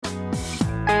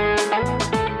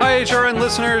HRN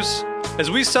listeners.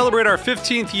 As we celebrate our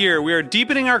 15th year, we are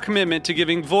deepening our commitment to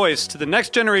giving voice to the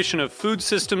next generation of food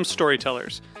systems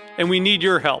storytellers, and we need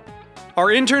your help. Our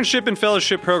internship and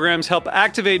fellowship programs help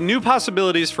activate new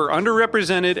possibilities for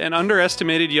underrepresented and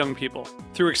underestimated young people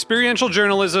through experiential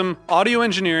journalism, audio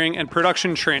engineering, and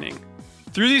production training.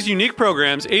 Through these unique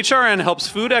programs, HRN helps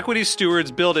food equity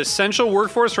stewards build essential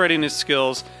workforce readiness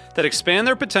skills that expand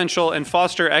their potential and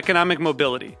foster economic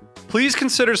mobility. Please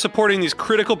consider supporting these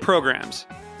critical programs.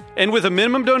 And with a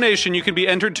minimum donation, you can be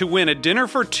entered to win a dinner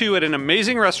for two at an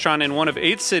amazing restaurant in one of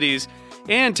 8 cities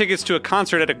and tickets to a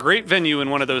concert at a great venue in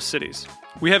one of those cities.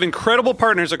 We have incredible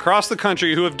partners across the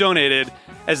country who have donated,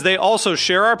 as they also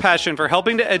share our passion for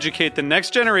helping to educate the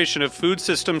next generation of food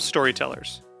systems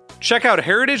storytellers. Check out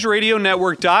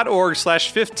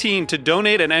heritageradionetwork.org/15 to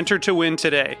donate and enter to win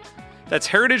today. That's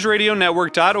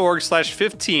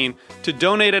heritageradionetwork.org/15 to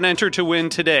donate and enter to win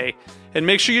today. And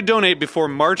make sure you donate before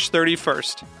March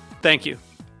 31st. Thank you.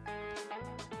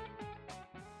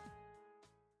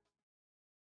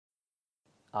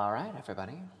 All right,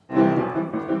 everybody.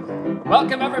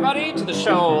 Welcome, everybody, to the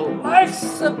show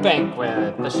Life's a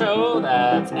Banquet, the show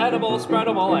that's edible,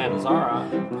 spreadable, and Zara.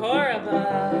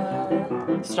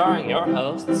 Horrible. Starring your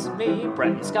hosts, me,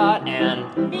 Brenton Scott,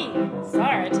 and Me,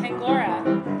 Zara Tangora.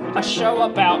 a show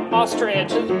about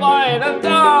ostrich and wine and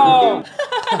dough!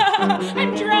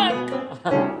 I'm drunk.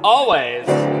 Always.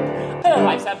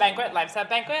 Life's a banquet, life's a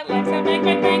banquet, life's a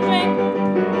banquet, banquet.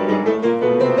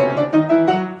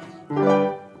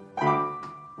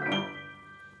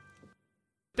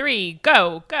 3,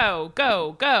 go, go,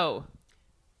 go, go.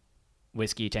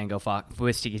 Whiskey Tango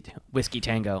Whiskey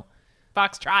Tango.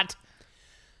 Foxtrot.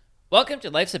 Welcome to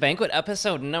Life's a Banquet,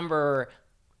 episode number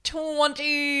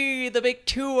 20, the big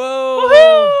 2-0.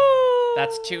 Woohoo!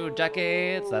 That's 2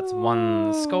 decades. That's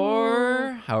 1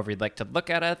 score. However you'd like to look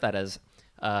at it, that is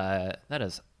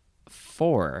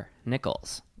 4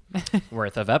 nickels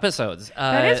worth of episodes.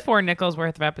 That is 4 nickels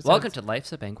worth of episodes. Welcome to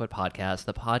Life's a Banquet podcast,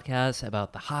 the podcast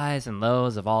about the highs and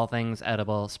lows of all things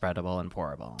edible, spreadable, and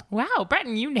pourable. Wow,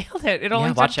 Bretton, you nailed it. It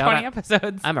only took watch out. 20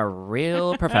 episodes. I'm a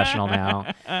real professional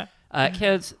now.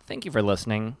 Kids, thank you for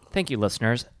listening. Thank you,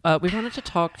 listeners. We wanted to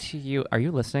talk to you. Are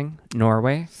you listening?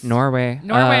 Norway.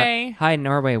 Hi,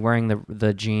 Norway, wearing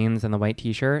the jeans and the white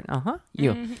T-shirt.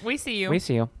 You. We see you. We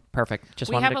see you. Perfect. Just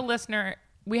We wanted have to... a listener.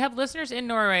 We have listeners in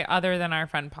Norway other than our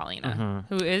friend Paulina,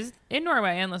 who is in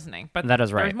Norway and listening. But That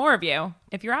is right. There's more of you.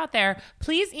 If you're out there,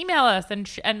 please email us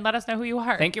and let us know who you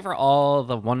are. Thank you for all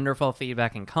the wonderful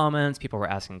feedback and comments. People were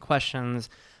asking questions.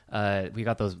 We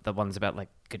got the ones about like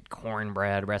good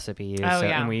cornbread recipes.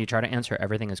 And we try to answer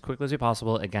everything as quickly as we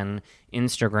possible. Again,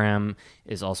 Instagram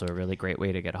is also a really great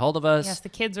way to get a hold of us. Yes, the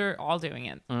kids are all doing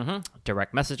it.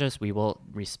 Direct messages. We will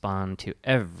respond to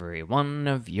every one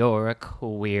of your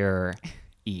queries.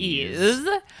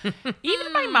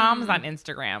 Even my mom's on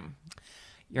Instagram.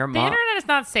 Your The mom. internet is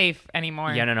not safe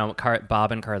anymore. Yeah, no.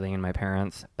 Bob and Carlene, my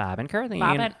parents. Bob and Carlene.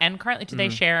 Bob and Carly, do they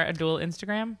share a dual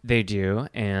Instagram? They do,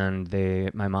 and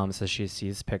my mom says she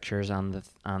sees pictures on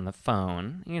the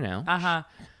phone. You know.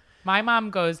 My mom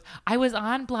goes, I was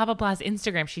on blah, blah, blah's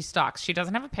Instagram. She stalks. She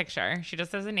doesn't have a picture. She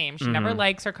just has a name. She never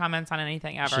likes or comments on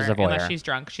anything ever. She's a voyeur. Unless she's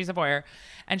drunk. She's a voyeur.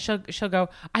 And she'll go,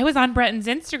 I was on Bretton's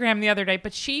Instagram the other day,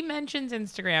 but she mentions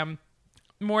Instagram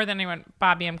more than anyone.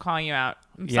 Bobby, I'm calling you out.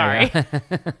 I'm sorry. Yeah.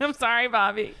 I'm sorry,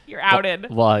 Bobby. You're outed.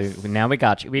 Well, now we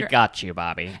got you. We got you,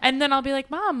 Bobby. And then I'll be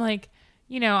like, Mom, like,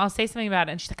 you know, I'll say something about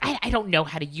it. And she's like, I don't know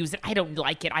how to use it. I don't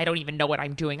like it. I don't even know what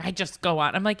I'm doing. I just go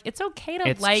on. I'm like, it's okay to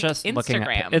It's like just Instagram. looking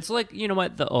at. It's like, you know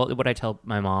what? What I tell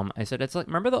my mom, I said, it's like,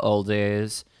 remember the old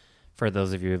days? For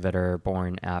those of you that are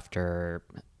born after,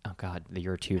 oh God, the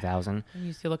year 2000. You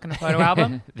used to look in a photo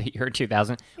album? The year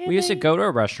 2000. We used to go to a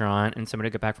restaurant and somebody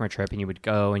would get back from a trip and you would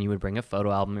go and you would bring a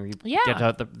photo album or you'd get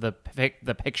out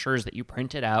the pictures that you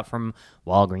printed out from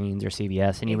Walgreens or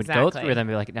CVS and you would go through them and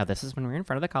be like, now this is when we were in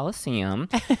front of the Coliseum.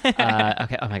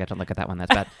 Okay. Oh my God, don't look at that one.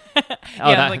 That's bad.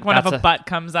 Like one of a butt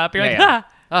comes up. You're like,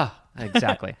 Oh,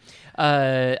 exactly.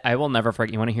 I will never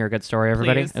forget. You want to hear a good story,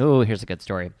 everybody? Please. Oh, here's a good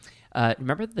story.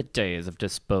 Remember the days of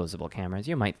disposable cameras?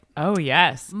 You might... Oh,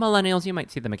 yes. Millennials, you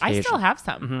might see them occasionally. I still have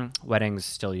some. Weddings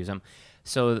still use them.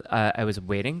 So I was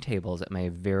waiting tables at my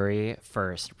very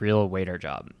first real waiter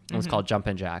job. It was called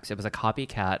Jumpin' Jacks. It was a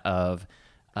copycat of...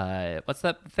 what's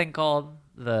that thing called?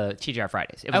 The TGI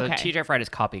Fridays. It was a TGI Fridays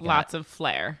copycat. Lots of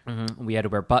flair. We had to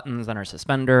wear buttons on our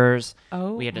suspenders.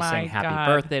 Oh, we had to my sing happy God.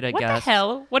 birthday to guests. What the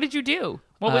hell? What did you do?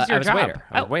 What was your job?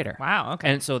 I was a waiter. Wow, okay.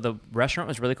 And so the restaurant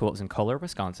was really cool. It was in Kohler,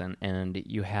 Wisconsin, and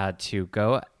you had to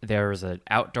go. There was an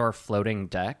outdoor floating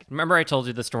deck. Remember I told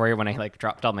you the story when I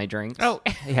dropped all my drinks? Oh.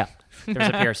 Yeah. There was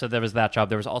a pier, so there was that job.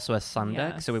 There was also a sun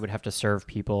deck, Yes. so we would have to serve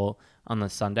people on the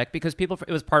sun deck because it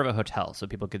was part of a hotel, so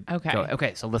people could Okay. go,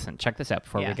 okay, so listen, check this out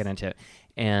before we Yes. get into it.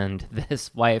 And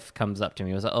this wife comes up to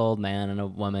me. It was an old man and a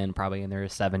woman, probably in their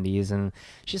 70s, and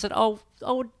she said, oh,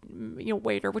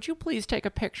 waiter, would you please take a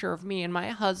picture of me and my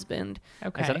husband?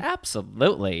 Okay. I said,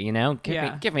 absolutely,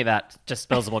 Yeah. give me that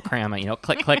disposable cram,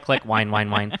 click, click, click,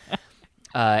 wine.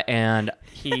 And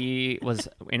he was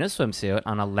in a swimsuit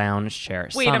on a lounge chair.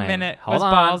 Wait a sunning. minute. Hold Was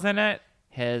on. balls in it?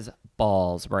 His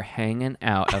balls were hanging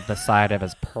out of the side of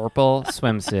his purple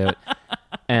swimsuit.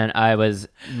 And I was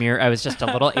just a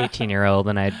little 18-year-old,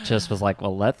 and I just was like,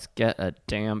 well, let's get a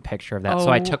damn picture of that. So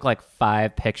I Oh. took like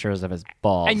 5 pictures of his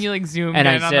balls. And you zoomed and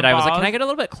in I on did. the I was like, balls? can I get a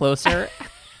little bit closer?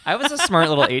 I was a smart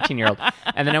little 18-year-old.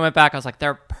 And then I went back. I was like,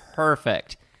 they're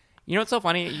perfect. You know what's so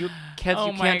funny? You kids, Oh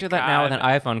you my can't do that now with an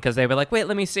God. iPhone because they'd be like, wait,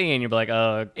 let me see. And you'd be like,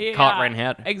 caught Yeah, right in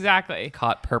hand. Exactly.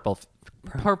 Caught purple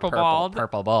Bald.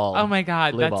 Purple bald. Oh my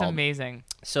God, blue that's bald. amazing.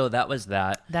 So that was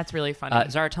that. That's really funny.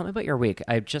 Zara, tell me about your week.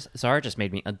 Zara just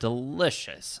made me a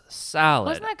delicious salad.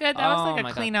 Wasn't that good? That was Oh like my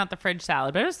a God. clean out the fridge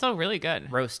salad, but it was still really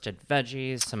good. Roasted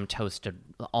veggies, some toasted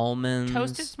almonds,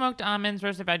 Toasted smoked almonds,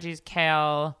 roasted veggies,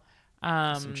 kale,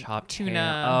 some chopped tuna.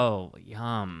 ham. Oh,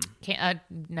 yum! A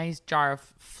nice jar of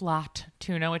flat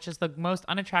tuna, which is the most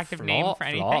unattractive name for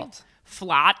anything. Flat.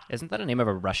 Flat. Isn't that a name of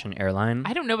a Russian airline?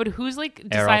 I don't know, but who's like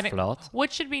deciding Aeroflot?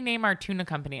 what should we name our tuna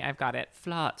company? I've got it.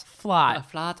 Flat. Flat.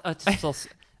 Flat.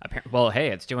 Well, hey,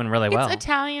 it's doing really well. It's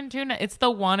Italian tuna. It's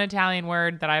the one Italian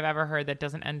word that I've ever heard that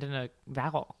doesn't end in a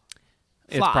vowel.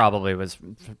 It Flat. probably was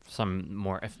some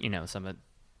more, some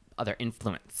other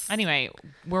influence. Anyway,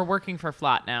 we're working for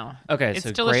Flat now. Okay, It's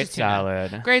so delicious great tuna.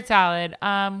 salad. Great salad.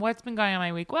 What's been going on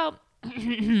my week? Well,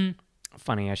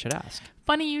 Funny, I should ask.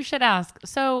 funny you should ask.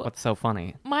 So What's so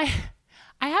funny? I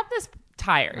have this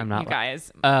tire, I'm not you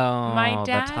guys. Oh, My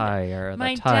dad, the tire.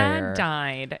 my the tire.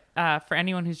 dad died. For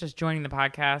anyone who's just joining the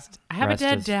podcast, I have Rest a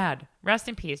dead is- dad. Rest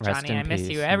in peace, Rest Johnny. in I miss peace,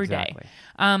 you every day.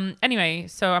 exactly. Anyway,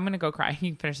 so I'm gonna go cry.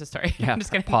 You can finish the story. Yeah, I'm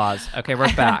just kidding. pause. Okay,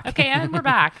 we're back. Okay, and we're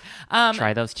back.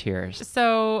 Try those tears.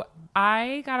 So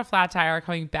I got a flat tire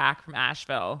coming back from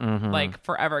Asheville like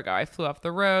forever ago. I flew off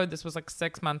the road. This was like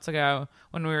 6 months ago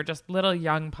when we were just little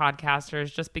young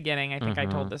podcasters just beginning. I think I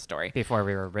told this story. Before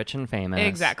we were rich and famous.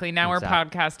 Exactly. Now we're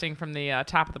podcasting from the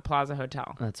top of the Plaza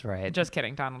Hotel. That's right. Just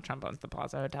kidding. Donald Trump owns the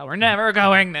Plaza Hotel. We're never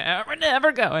going there. We're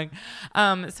never going.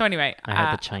 So anyway. I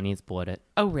heard the Chinese bought it.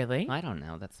 Oh, really? I don't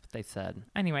know. That's what they said.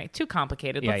 Anyway, too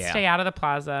complicated. Yeah, Let's yeah. stay out of the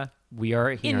plaza. We are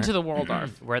here. Into the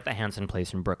Waldorf. We're at the Hanson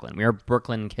Place in Brooklyn. We are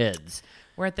Brooklyn kids.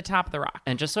 We're at the top of the rock.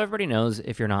 And just so everybody knows,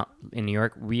 if you're not in New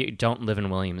York, we don't live in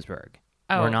Williamsburg.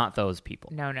 Oh. We're not those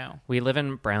people. No. We live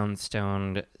in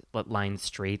brownstone lined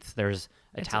streets. There's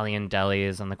Italian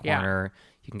delis on the Yeah. corner.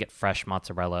 You can get fresh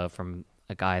mozzarella from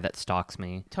a guy that stalks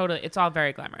me. Totally. It's all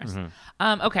very glamorous.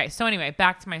 Okay. So anyway,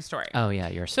 back to my story. Oh yeah,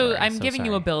 your So story. I'm giving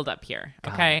you a sorry. build up here.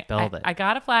 God, Okay. build it. I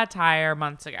got a flat tire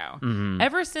months ago.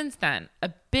 Ever since then,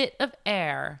 a bit of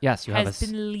air Yes, you have has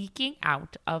been leaking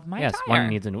out of my Yes, tire. one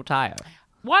needs a new tire.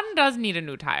 One does need a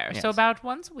new tire. So Yes. about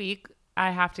once a week,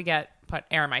 I have to put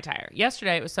air in my tire.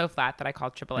 Yesterday, it was so flat that I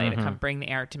called AAA to come bring the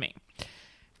air to me.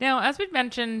 Now, as we'd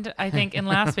mentioned, I think in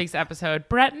last week's episode,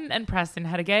 Breton and Preston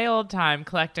had a gay old time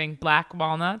collecting black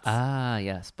walnuts. Ah,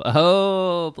 yes.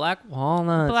 Black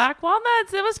walnuts. Black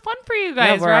walnuts. It was fun for you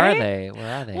guys, yeah, where right? are they?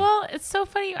 Where are they? Well, it's so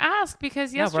funny you ask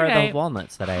because yeah, where are yesterday those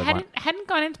walnuts that I want? hadn't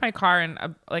gone into my car in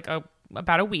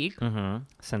about a week.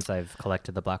 Since I've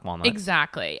collected the black walnuts.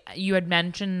 Exactly. You had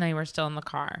mentioned they were still in the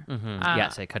car.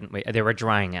 Yes, I couldn't wait. They were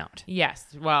drying out. Yes.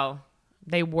 Well,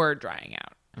 they were drying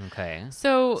out. Okay.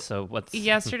 So what's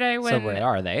yesterday So when where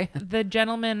are they? the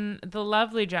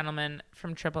lovely gentleman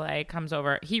from AAA comes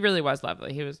over. He really was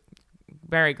lovely. He was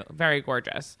very, very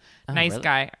gorgeous. Nice really?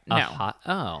 guy. No,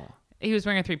 Oh. he was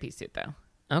wearing a 3-piece suit though.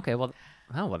 Okay. Well.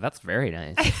 Oh, well, that's very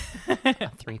nice. A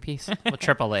 3-piece. Well,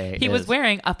 AAA. He was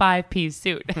wearing a 5-piece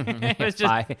suit. It was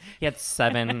just He had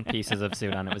 7 pieces of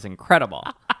suit on. It was incredible.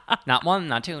 Not 1,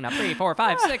 not 2, not 3, 4,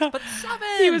 5, 6, but 7.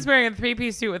 he was wearing a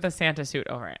 3-piece suit with a Santa suit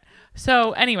over it.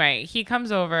 So anyway, he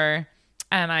comes over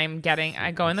and I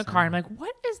go in the car and I'm like,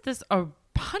 what is this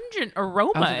pungent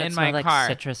aroma in my like car?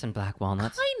 Citrus and black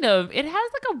walnuts. Kind of. It has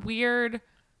like a weird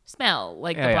smell,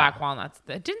 like the black walnuts.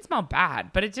 It didn't smell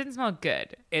bad, but it didn't smell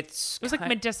good. It was like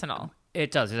medicinal.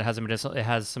 It does. It has a medicinal. It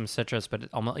has some citrus, but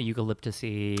it's almost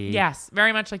eucalyptusy. Yes,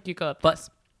 very much like eucalyptus. But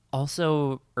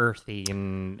also earthy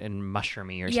and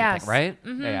mushroomy or something, right?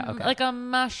 Mm-hmm. Yeah. Okay. Like a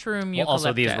mushroom eucalyptus. Well,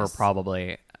 also these were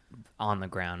probably on the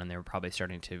ground and they were probably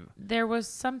starting to there was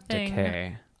something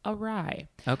decay. awry.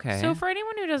 Okay. So for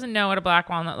anyone who doesn't know what a black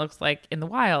walnut looks like in the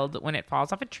wild when it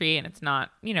falls off a tree and it's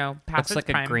not, past its like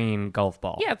prime. A green golf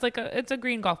ball. Yeah, it's a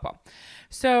green golf ball.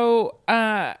 So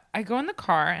I go in the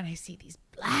car and I see these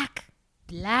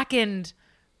blackened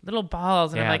little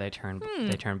balls, and I'm like, they turn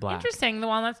black. Interesting. The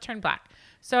walnuts turn black.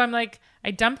 So I'm like, I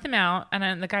dump them out, and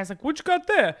then the guy's like, "What you got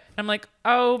there?" And I'm like,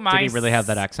 "Oh my." Did he really have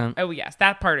that accent? Oh yes,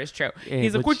 that part is true. Hey,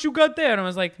 He's like, "What you got there?" And I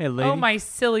was like, Hey, lady. "Oh, my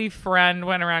silly friend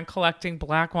went around collecting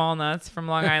black walnuts from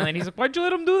Long Island." He's like, "Why'd you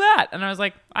let him do that?" And I was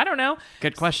like, "I don't know."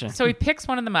 Good question. So he picks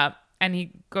one of them up, and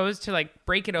he goes to like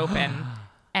break it open,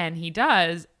 and he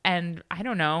does, and I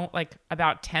don't know, like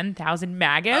about 10,000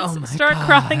 maggots start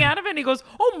crawling out of it. And he goes,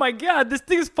 "Oh my god, this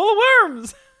thing is full of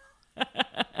worms."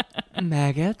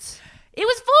 Maggots. It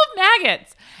was full of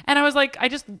maggots. And I was like,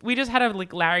 we just had a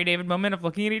like Larry David moment of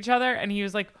looking at each other. And he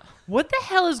was like, what the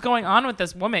hell is going on with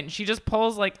this woman? She just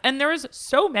pulls like, and there was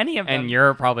so many of them. And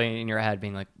you're probably in your head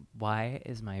being like, why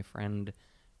is my friend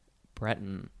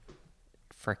Breton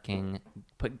freaking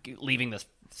leaving this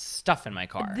stuff in my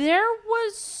car? There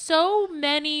was so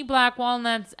many black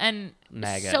walnuts and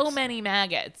maggots. So many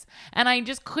maggots. And I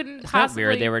just couldn't Isn't possibly. that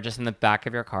weird? They were just in the back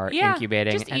of your car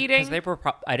incubating. Just eating. They were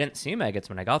I didn't see maggots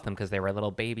when I got them because they were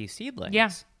little baby seedlings. Yeah.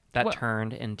 That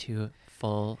turned into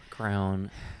full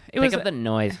grown. Think of the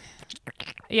noise.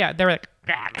 Yeah, they were like.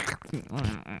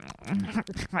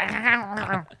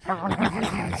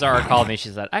 Zara called me. She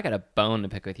said, I got a bone to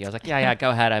pick with you. I was like, yeah, go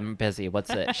ahead. I'm busy. What's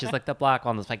it? She's like, the black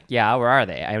one. I was like, yeah, where are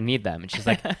they? I need them. And she's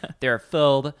like, they're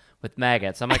filled with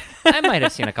maggots. I'm like, I might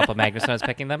have seen a couple maggots when I was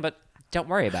picking them, but don't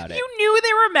worry about it. You knew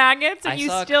they were maggots and I you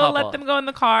saw a still let couple. them go in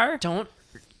the car? Don't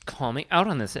call me out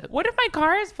on this. What if my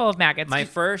car is full of maggots? My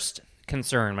first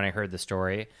concern when I heard the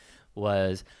story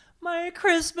was, my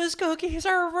Christmas cookies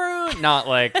are ruined. Not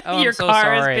like, oh, your I'm so car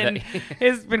sorry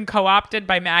has been co-opted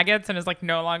by maggots and is like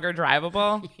no longer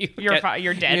drivable. Your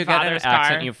dead you get father's an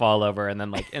accident, car. you fall over, and then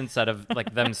like instead of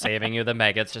like them saving you, the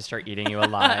maggots just start eating you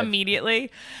alive. Immediately.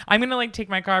 I'm gonna like take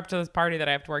my car up to this party that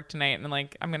I have to work tonight, and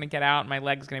like I'm gonna get out and my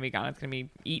leg's gonna be gone. It's gonna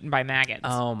be eaten by maggots.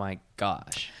 Oh my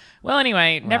gosh. Well,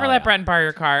 anyway, never let Brent borrow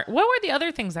your car. What were the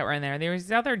other things that were in there? There was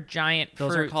these other giant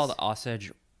Those fruits. are called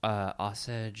Osage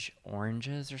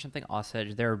oranges or something.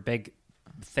 Osage. They're big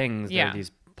things. Yeah. They're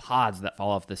these pods that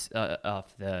fall off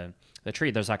the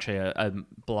tree. There's actually a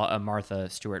Martha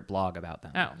Stewart blog about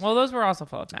them. Oh, well, those were also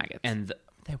full of maggots. And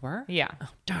they were? Yeah. Oh,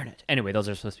 darn it. Anyway, those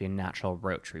are supposed to be natural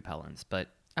roach repellents, but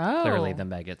clearly the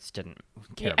maggots didn't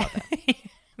care about that.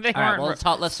 They All right, weren't.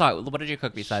 well, let's talk. What did you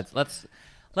cook besides?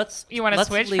 You want to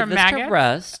switch leave from this maggots? to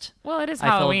rest. Well, it is I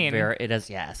feel Halloween. it is,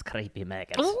 yes, creepy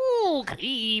maggots. Ooh,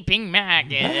 creeping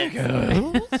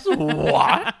maggots.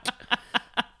 What?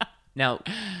 Now,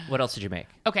 what else did you make?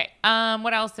 Okay.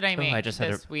 What else did I make I just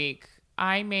had this week?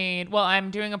 I made. Well,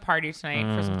 I'm doing a party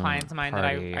tonight for some clients of mine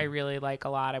party. that I really like a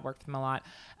lot. I work with them a lot,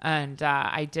 and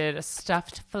I did a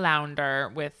stuffed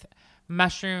flounder with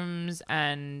mushrooms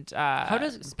and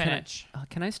spinach.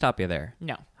 Can I stop you there?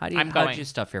 No, How I'm did going. you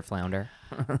stuff your flounder?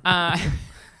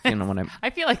 You know what I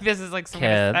feel like this is like some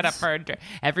kind of setup for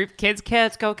every kids.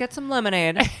 Go get some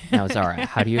lemonade. No, Zara,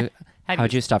 how'd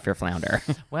you stuff your flounder?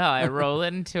 Well, I roll it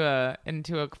into a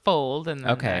fold, and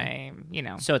then Okay.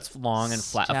 So it's long and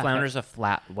flat. A Stuff flounder's a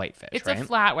flat whitefish, It's right? a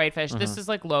flat whitefish. This is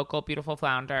like local, beautiful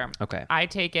flounder. Okay. I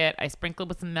take it, I sprinkle it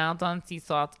with some Maldon sea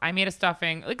salt. I made a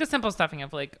stuffing, like a simple stuffing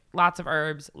of like lots of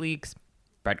herbs, leeks,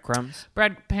 Breadcrumbs?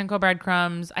 panko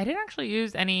breadcrumbs. I didn't actually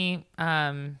use any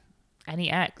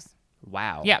eggs.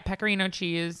 Wow. Yeah, pecorino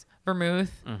cheese,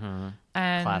 vermouth, and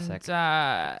Classic.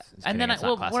 And then it's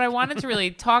not classic. what I wanted to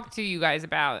really talk to you guys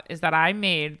about is that I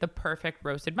made the perfect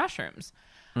roasted mushrooms.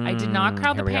 I did not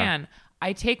crowd the here we are. pan.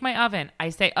 I take my oven. I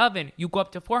say, oven, you go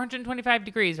up to 425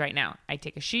 degrees right now. I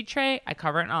take a sheet tray. I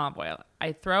cover it in olive oil.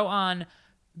 I throw on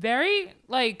very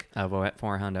like At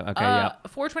 400. Okay, yeah.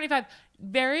 425.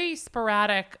 Very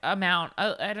sporadic amount.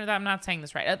 I'm not saying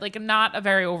this right. Like not a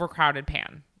very overcrowded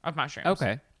pan of mushrooms.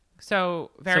 Okay. So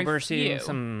very So we're few. seeing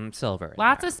some silver. in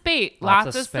Lots there. of space.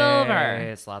 Lots of silver.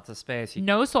 space, lots of space.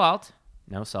 No salt.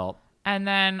 No salt. And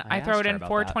then I throw asked it her in about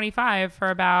 425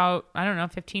 for about,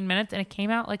 15 minutes. And it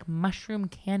came out like mushroom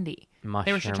candy. They were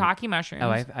Mushroom. shiitake mushrooms. Oh,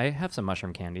 I have some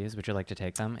mushroom candies. Would you like to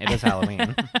take them? It is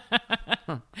Halloween.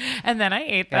 And then I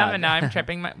ate them, God. and now I'm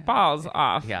tripping my balls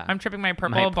off. Yeah. I'm tripping my purple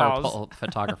My balls. purple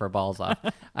photographer balls off.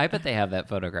 I bet they have that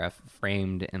photograph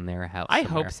framed in their house. I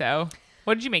somewhere. hope so.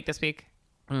 What did you make this week?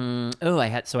 I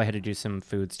had to do some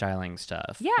food styling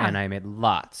stuff. Yeah. And I made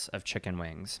lots of chicken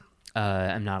wings.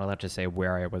 I'm not allowed to say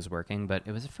where I was working, but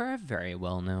it was for a very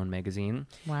well-known magazine.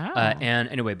 Wow. And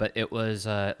anyway, but it was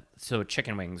so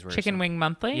chicken wings were Chicken Wing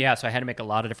Monthly? Yeah, so I had to make a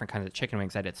lot of different kinds of chicken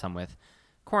wings. I did some with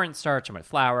cornstarch, some with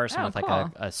flour, some with like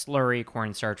a slurry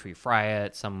cornstarch. We fry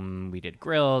it. Some we did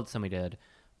grilled, some we did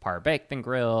par baked and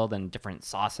grilled, and different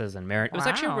sauces and marinade. It was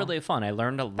actually really fun. I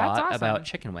learned a lot about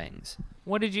chicken wings.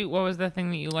 What was the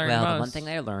thing that you learned most? Well, the one thing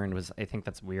I learned was I think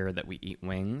that's weird that we eat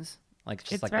wings. Like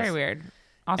just it's like very this. weird.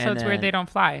 Also, it's weird they don't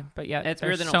fly, but yet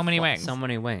there's so many wings. So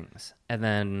many wings. And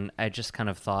then I just kind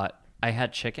of thought, I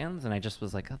had chickens, and I just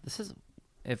was like, oh, this is,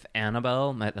 if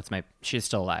Annabelle, she's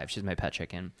still alive. She's my pet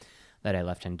chicken that I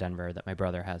left in Denver that my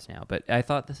brother has now. But I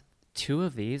thought two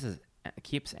of these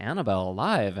keeps Annabelle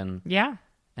alive. And yeah.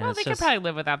 Well, they could probably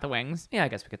live without the wings. Yeah, I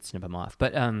guess we could snip them off.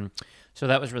 But so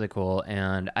that was really cool.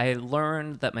 And I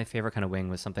learned that my favorite kind of wing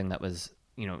was something that was,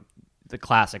 the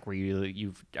classic where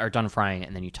you are done frying it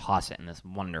and then you toss it in this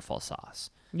wonderful sauce.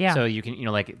 Yeah. So you can,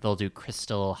 like they'll do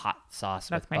crystal hot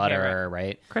sauce with butter, favorite.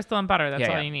 Right? Crystal and butter. That's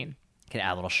all you need. You could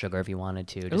add a little sugar if you wanted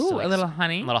to. Just a little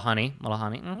honey. A little honey.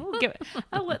 Mm-hmm. Ooh, give it.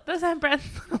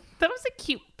 That was a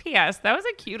cute P.S. That was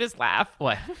the cutest laugh.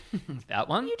 What? That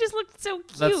one? You just looked so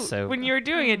cute when you were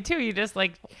doing it too. You just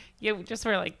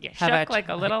were like shook like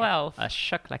a little elf. A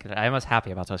shook like a. I was happy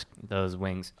about those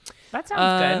wings. That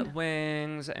sounds good.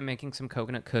 Wings. I'm making some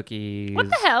coconut cookies. What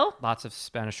the hell? Lots of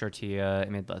Spanish tortilla. I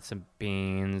made lots of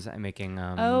beans. I'm making.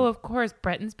 Oh, of course,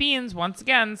 Bretton's beans. Once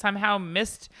again, somehow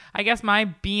missed. I guess my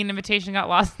bean invitation got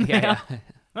lost in the mail.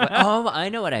 Oh, I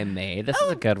know what I made. This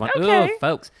is a good one. Okay. Ooh,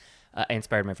 folks. I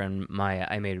inspired my friend Maya.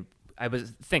 I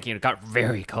was thinking it got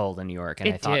very cold in New York,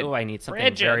 and I thought, I need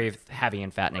something very heavy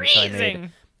and fattening. Freezing.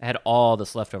 So I had all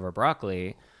this leftover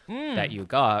broccoli that you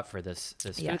got for this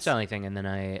food styling thing, and then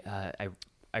I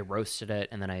roasted it,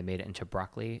 and then I made it into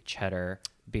broccoli cheddar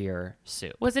beer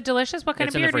soup. Was it delicious? What kind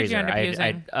of beer did you end up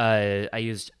using? I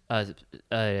used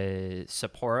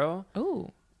Sapporo. Ooh.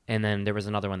 And then there was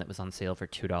another one that was on sale for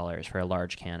 $2 for a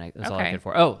large can. That's all I could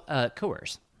for. Oh,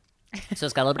 Coors. So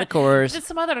it's got a little bit of Coors. It's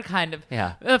some other kind of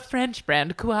French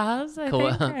brand, Coors, I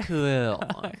think. Cool.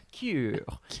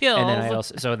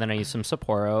 And then I used some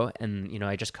Sapporo, and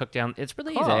I just cooked down. It's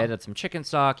really easy. I added some chicken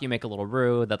stock. You make a little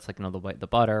roux. That's like the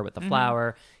butter with the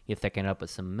flour. You thicken it up with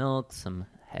some milk, some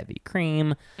heavy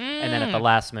cream, and then at the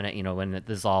last minute, when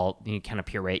this is all you kind of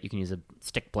puree it, you can use a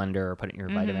stick blender or put it in your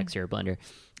Vitamix or your blender,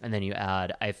 and then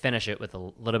I finish it with a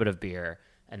little bit of beer.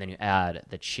 And then you add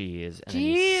the cheese, and then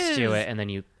you stew it, and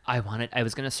then I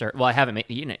was going to serve, well, I haven't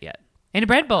eaten it yet. In a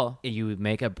bread bowl. You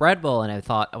make a bread bowl, and I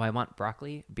thought, I want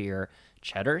broccoli, beer,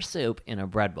 cheddar soup in a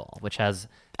bread bowl, which has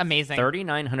amazing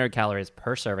 3,900 calories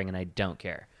per serving, and I don't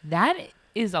care. That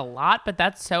is a lot, but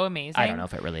that's so amazing. I don't know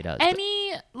if it really does.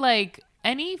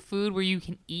 Any food where you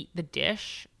can eat the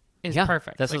dish is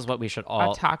perfect. This is what we should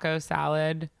all... A taco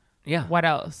salad. Yeah. What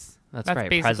else? That's right.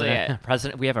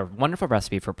 President, we have a wonderful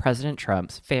recipe for President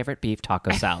Trump's favorite beef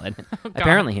taco salad.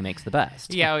 Apparently, he makes the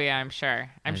best. Yeah, I'm sure.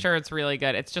 I'm sure it's really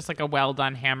good. It's just like a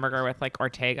well-done hamburger with like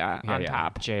Ortega on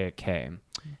top. JK.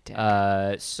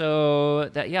 So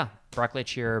broccoli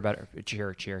cheer,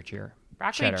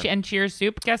 Broccoli and cheers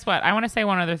soup. Guess what? I want to say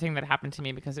one other thing that happened to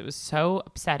me because it was so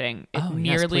upsetting. It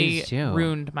nearly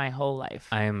ruined my whole life.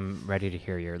 I am ready to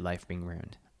hear your life being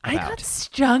ruined. I got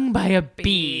stung by a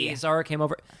bee. Zara came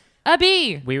over. A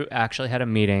bee. We actually had a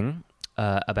meeting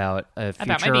about a future.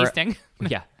 About my bee sting.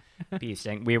 Yeah, bee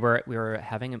sting. We were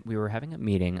having a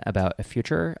meeting about a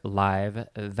future live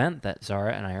event that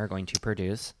Zara and I are going to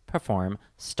produce, perform,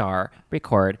 star,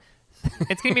 record.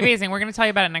 It's going to be amazing. We're going to tell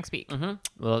you about it next week.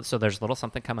 Mm-hmm. Well, so there's a little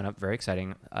something coming up, very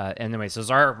exciting. Anyway, so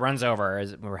Zara runs over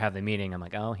as we were having the meeting. I'm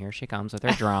like, oh, here she comes with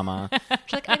her drama.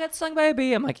 She's like, I got stung by a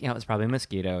bee. I'm like, it's probably a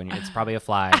mosquito, and it's probably a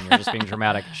fly, and you're just being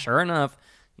dramatic. Sure enough,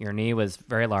 your knee was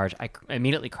very large. I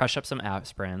immediately crushed up some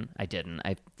aspirin. I didn't.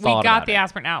 We got the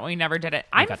aspirin out. We never did it.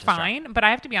 I'm fine, but I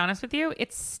have to be honest with you.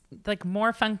 It's like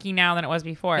more funky now than it was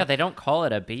before. Yeah, they don't call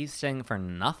it a bee sting for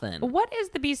nothing. What is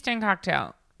the bee sting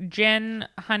cocktail? Gin,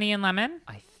 honey, and lemon?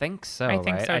 I think so. I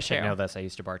think so, I should know this. I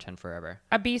used to bartend forever.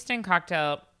 A bee sting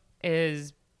cocktail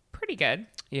is pretty good.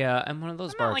 Yeah, I'm one of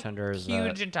those bartenders. I'm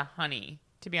huge into honey,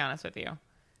 to be honest with you,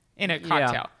 in a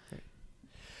cocktail. Yeah.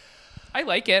 I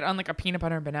like it on like a peanut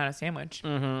butter and banana sandwich.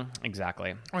 Mm-hmm,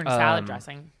 exactly. Or in salad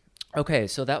dressing. Okay,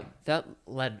 so that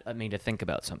led me to think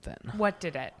about something. What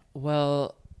did it?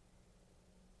 Well,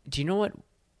 do you know what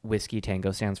Whiskey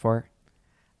Tango stands for?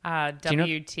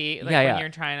 WT. When you're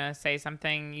trying to say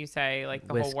something, you say like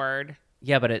the whole word.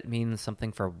 Yeah, but it means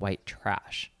something for white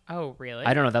trash. Oh, really?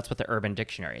 I don't know. That's what the Urban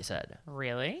Dictionary said.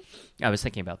 Really? I was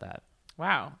thinking about that.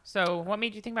 Wow. So what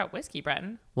made you think about whiskey,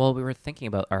 Bretton? Well, we were thinking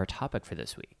about our topic for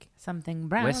this week. Something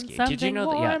brown, whiskey. Something Did you know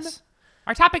warm. that? Yes.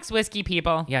 Our topic's whiskey,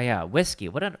 people. Yeah. Whiskey.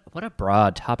 What a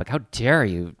broad topic. How dare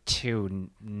you two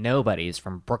nobodies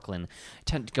from Brooklyn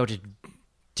go to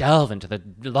delve into the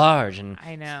large and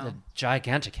the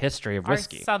gigantic history of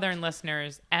whiskey. Our Southern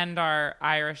listeners and our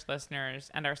Irish listeners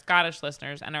and our Scottish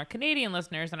listeners and our Canadian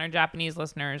listeners and our Japanese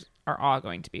listeners are all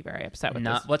going to be very upset with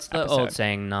this. What's the old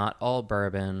saying? Not all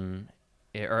bourbon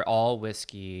or all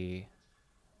whiskey.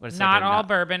 Not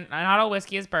all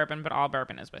whiskey is bourbon, but all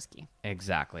bourbon is whiskey.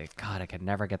 Exactly. God, I could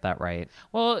never get that right.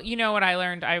 Well, you know what I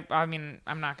learned? I mean,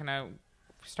 I'm not going to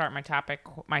start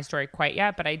my story quite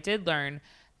yet, but I did learn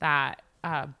that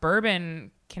Bourbon,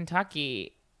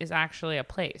 Kentucky is actually a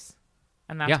place.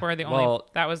 And that's where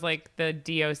that was like the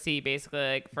DOC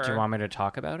basically like for. Do you want me to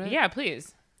talk about it? Yeah,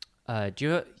 please.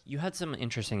 You had some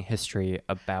interesting history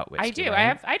about whiskey. I do.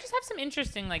 Right? I just have some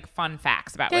interesting like fun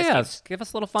facts about whiskey. Yeah, give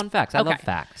us little fun facts. I love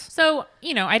facts. So,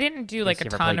 I didn't do like a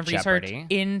ton of research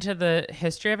into the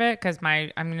history of it because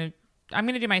I'm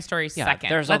gonna do my story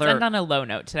second. Let's end on a low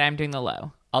note today. I'm doing the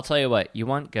low. I'll tell you what. You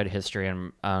want good history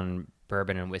on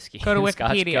bourbon and whiskey. Go to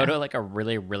Wikipedia. Scotch, go to like a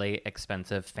really, really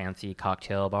expensive, fancy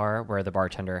cocktail bar where the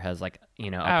bartender has like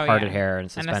a parted hair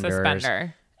and suspenders. And a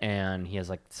suspender. And he has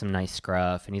like some nice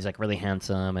scruff, and he's like really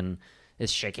handsome, and is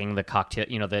shaking the cocktail.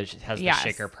 The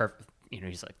shaker perfect.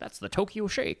 He's like, that's the Tokyo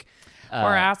Shake.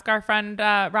 Or ask our friend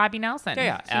Robbie Nelson.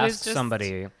 Yeah, ask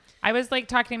somebody. I was like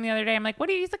talking to him the other day. I'm like, what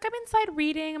are you? He's like, I'm inside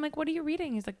reading. I'm like, what are you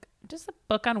reading? He's like, just a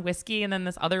book on whiskey, and then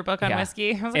this other book on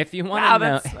whiskey. I was like, if you want to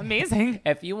know, that's amazing.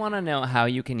 If you want to know how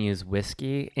you can use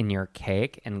whiskey in your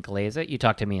cake and glaze it, you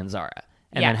talk to me and Zara.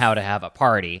 And then how to have a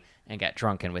party and get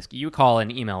drunk in whiskey. You call and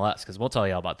email us because we'll tell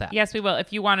you all about that. Yes, we will.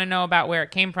 If you want to know about where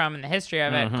it came from and the history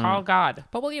of it, call God.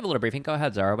 But we'll give a little briefing. Go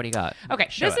ahead, Zara. What do you got? Okay,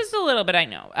 this is a little bit I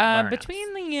know.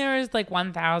 Between the years like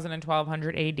 1000 and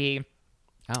 1200 AD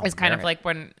is kind of like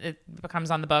when it becomes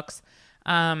on the books.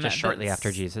 Just shortly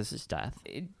after Jesus' death.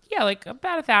 Yeah, like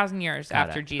about 1,000 years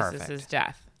after Jesus'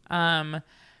 death.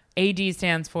 AD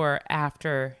stands for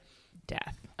after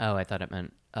death. Oh, I thought it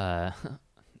meant...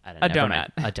 A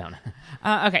donut.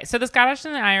 Okay, so the Scottish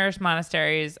and the Irish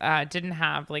monasteries didn't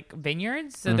have like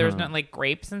vineyards, so there was no like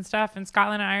grapes and stuff in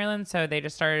Scotland and Ireland, so they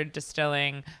just started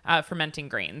distilling, fermenting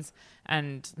grains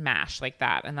and mash like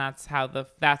that, and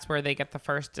that's where they get the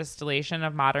first distillation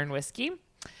of modern whiskey.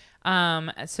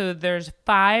 So there's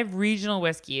 5 regional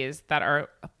whiskeys that are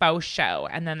faux show,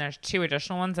 and then there's 2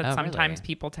 additional ones that sometimes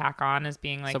people tack on as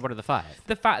being like. So what are the 5?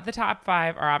 The top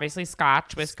 5 are obviously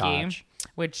Scotch whiskey,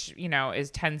 which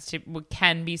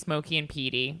can be smoky and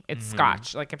peaty. It's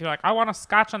Scotch. Like if you're like, I want a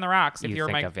Scotch on the rocks. If you're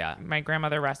my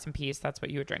grandmother, rest in peace, that's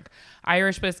what you would drink.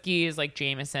 Irish whiskey is like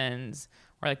Jameson's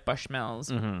or like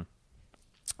Bushmills.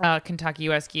 Kentucky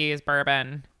whiskey is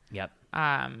bourbon. Yep.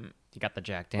 You got the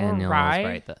Jack Daniels,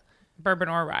 right? Bourbon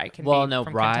or rye can be from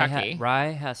Kentucky.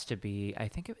 Rye has to be, I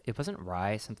think it wasn't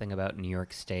rye, something about New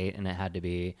York State, and it had to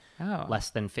be less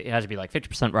than, it had to be like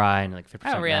 50% rye and like 50%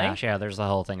 mash. Yeah, there's the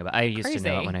whole thing about I used to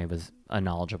know it when I was a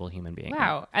knowledgeable human being.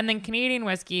 Wow. And then Canadian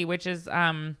whiskey, which is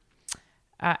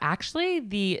actually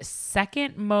the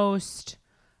second most,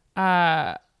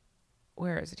 where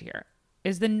is it here?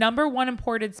 Is the number 1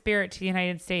 imported spirit to the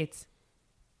United States.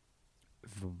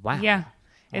 Wow. Yeah.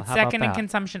 It's second in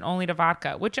consumption only to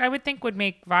vodka, which I would think would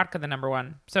make vodka the number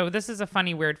 1. So this is a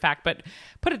funny, weird fact. But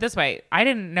put it this way, I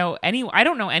don't know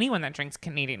anyone that drinks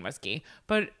Canadian whiskey.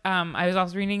 But I was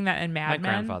also reading that in Mad Men. My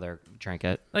grandfather drank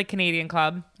it. Like Canadian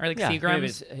Club or like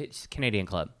Seagram's. It's Canadian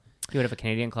Club. He would have a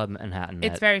Canadian Club in Manhattan.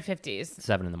 It's very 50s.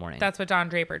 7 in the morning. That's what Don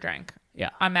Draper drank. Yeah.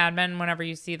 On Mad Men, whenever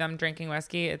you see them drinking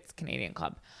whiskey, it's Canadian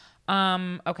Club.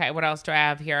 Okay, what else do I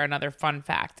have here? Another fun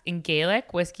fact. In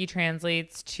Gaelic, whiskey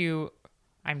translates to...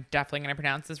 I'm definitely going to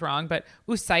pronounce this wrong, but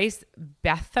Usais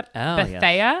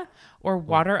Bethea or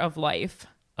water of life.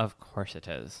 Of course it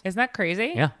is. Isn't that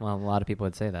crazy? Yeah, well, a lot of people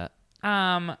would say that.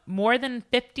 More than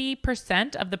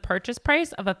 50% of the purchase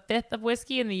price of a fifth of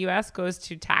whiskey in the U.S. goes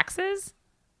to taxes.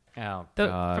 Oh,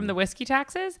 God. From the whiskey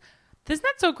taxes. Isn't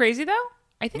that so crazy, though?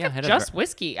 I think it's just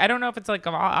whiskey. I don't know if it's like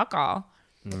alcohol.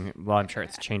 Well, I'm sure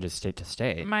it changes state to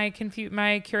state. My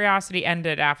curiosity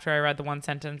ended after I read the one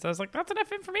sentence. I was like, that's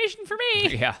enough information for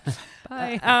me. Yeah.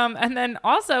 Bye. And then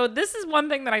also, this is one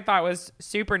thing that I thought was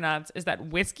super nuts, is that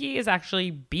whiskey is actually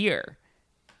beer.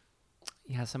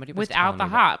 Yeah, somebody was without the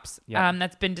hops. Yep.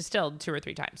 That's been distilled 2 or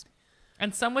 3 times.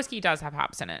 And some whiskey does have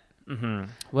hops in it. Mm-hmm.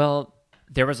 Well,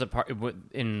 there was a part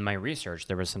in my research,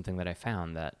 there was something that I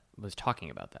found that was talking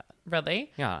about that.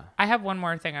 Really? Yeah. I have one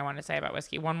more thing I want to say about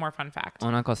whiskey. One more fun fact.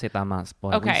 Una cosita más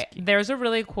por okay. whiskey. There's a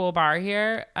really cool bar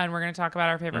here, and we're going to talk about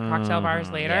our favorite cocktail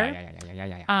bars later.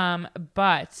 Yeah.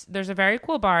 But there's a very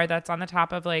cool bar that's on the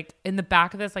top of, like, in the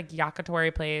back of this, like,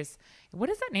 yakitori place. What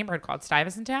is that neighborhood called?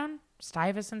 Stuyvesant Town?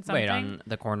 Stuyvesant something? Wait, on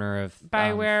the corner of...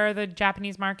 By where the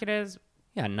Japanese market is?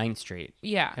 Yeah, 9th Street.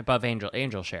 Yeah. Above Angel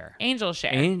Share. Angel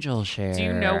Share. Angel Share. Do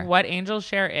you know what Angel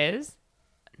Share is?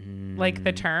 Like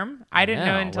the term? I didn't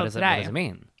know until today. What does it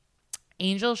mean?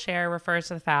 Angel Share refers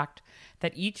to the fact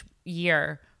that each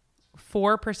year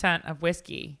 4% of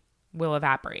whiskey will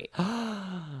evaporate.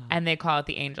 And they call it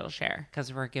the Angel Share.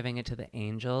 Because we're giving it to the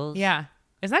angels? Yeah.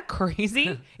 Isn't that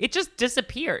crazy? It just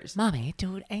disappears. Mommy,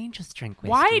 dude, angels drink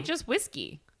whiskey. Why just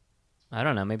whiskey? I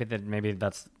don't know.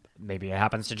 Maybe it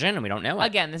happens to gin and we don't know it.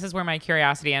 Again, this is where my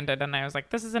curiosity ended, and I was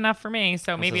like, this is enough for me,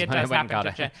 so maybe it does happen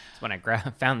to gin. It's when I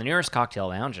found the nearest cocktail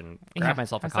lounge and grabbed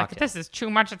myself a cocktail. Like, this is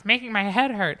too much. It's making my head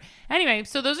hurt. Anyway,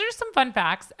 so those are some fun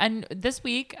facts. And this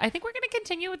week, I think we're going to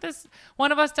continue with this.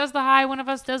 One of us does the high, one of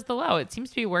us does the low. It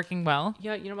seems to be working well.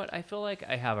 Yeah, you know what? I feel like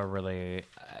I have a really...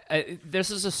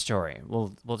 this is a story.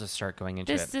 We'll just start going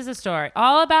into it. This is a story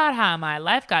all about how my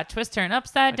life got twist turned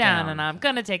upside down, and I'm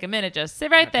going to take a minute, just sit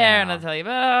right there, and I'll tell you,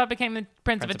 I became the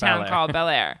prince of a town called Bel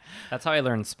Air. That's how I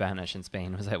learned Spanish in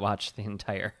Spain, was I watched the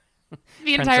entire...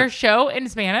 The entire show in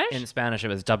Spanish? In Spanish. It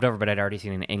was dubbed over, but I'd already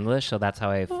seen it in English, so that's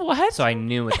how I... What? So I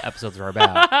knew what the episodes were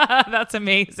about. That's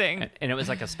amazing. And it was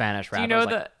like a Spanish rap.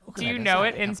 Do you know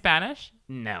it in Spanish?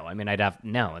 No. I mean,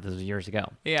 no. This was years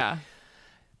ago. Yeah.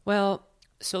 Well,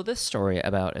 so this story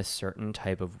about a certain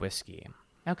type of whiskey.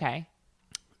 Okay.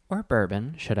 Or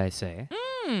bourbon, should I say.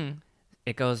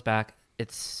 It goes back...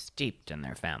 It's steeped in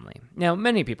their family. Now,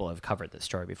 many people have covered this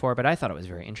story before, but I thought it was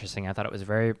very interesting. I thought it was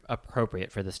very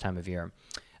appropriate for this time of year.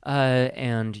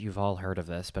 And you've all heard of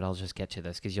this, but I'll just get to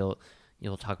this because you'll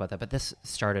talk about that. But this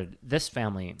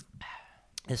family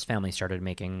started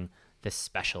making this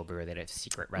special brew. They had a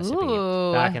secret recipe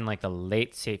back in like the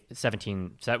late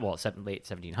 1700s,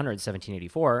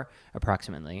 1784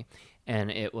 approximately, and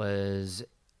it was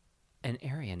an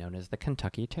area known as the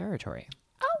Kentucky Territory.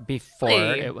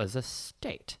 Before it was a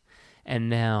state. And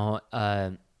now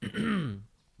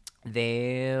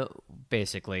they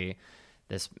basically,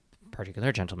 this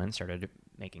particular gentleman started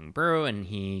making brew, and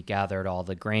he gathered all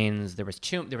the grains. There was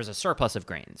a surplus of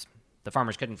grains. The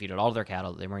farmers couldn't feed it all to their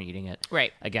cattle. They weren't eating it.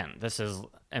 Right. Again,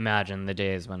 imagine the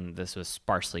days when this was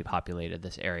sparsely populated,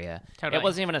 this area. Totally. It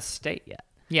wasn't even a state yet.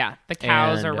 Yeah, the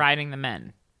cows are riding the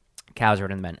men. Cows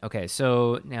riding the men. Okay,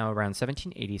 so now around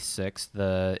 1786,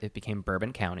 it became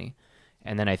Bourbon County.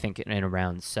 And then I think in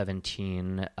around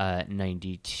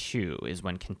 1792 is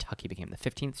when Kentucky became the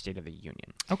 15th state of the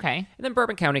Union. Okay. And then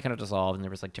Bourbon County kind of dissolved, and there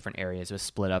was like different areas. It was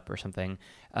split up or something.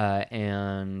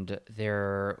 And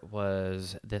there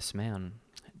was this man,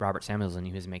 Robert Samuels, and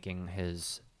he was making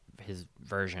his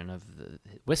version of the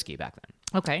whiskey back then.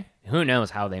 Okay. Who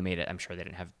knows how they made it? I'm sure they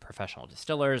didn't have professional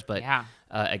distillers, but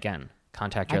again...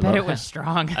 Contact your I bet it was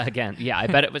strong. Again, yeah, I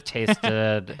bet it was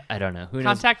tasted. I don't know. Who knows?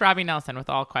 Contact Robbie Nelson with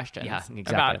all questions. Yeah,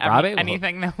 exactly. About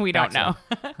anything that we don't know.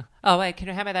 Oh, wait, can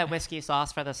you hand me that whiskey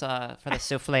sauce for this for the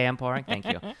souffle I'm pouring? Thank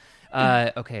you.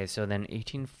 Okay, so then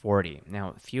 1840.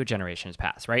 Now, a few generations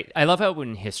pass, right? I love how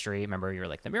in history, remember, you're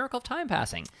like, the miracle of time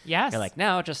passing. Yes. You're like,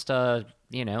 now, just,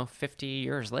 50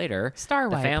 years later.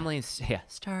 Starway.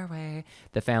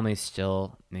 The family's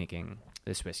still making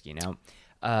this whiskey. Now,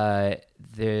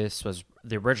 this was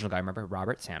the original guy. Remember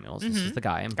Robert Samuels? This is the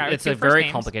guy. It's a very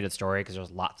complicated story because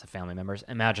there's lots of family members.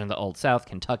 Imagine the Old South,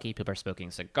 Kentucky. People are smoking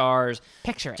cigars.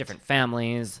 Picture it. Different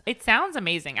families. It sounds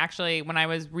amazing. Actually, when I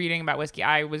was reading about whiskey,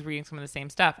 I was reading some of the same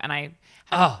stuff, and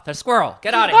the squirrel!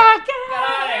 Get out of here! Get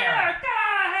out of here!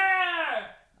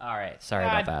 All right, sorry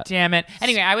about that. Damn it.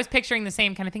 Anyway, I was picturing the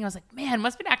same kind of thing. I was like, man,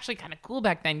 must have been actually kind of cool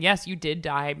back then. Yes, you did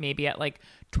die maybe at like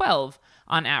 12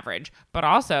 on average, but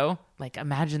also like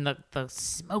imagine the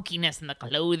smokiness and the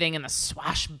clothing and the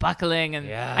swashbuckling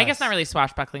and I guess not really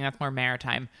swashbuckling, that's more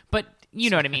maritime, but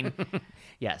you know what I mean.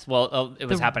 Yes, well, it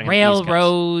was happening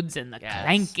railroads and the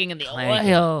clanking and the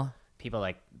oil. People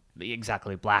like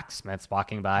blacksmiths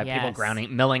walking by, people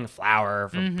milling flour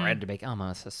for bread to bake.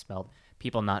 Almost has smelled.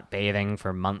 People not bathing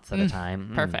for months at a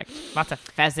time. Perfect. Lots of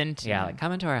pheasant. Yeah, like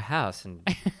come into our house and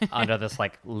under this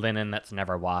like linen that's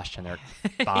never washed in their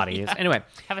bodies. Anyway,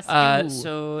 have a stew.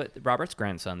 So Robert's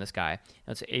grandson, this guy,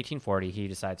 it's 1840. He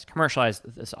decides to commercialize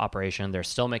this operation. They're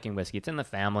still making whiskey. It's in the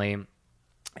family,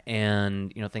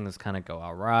 and things kind of go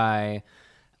awry.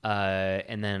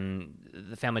 And then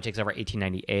the family takes over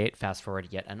 1898. Fast forward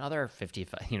yet another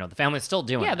 55. The family's still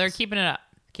doing. Yeah, they're keeping it up.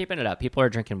 People are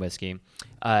drinking whiskey.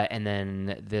 And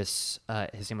then his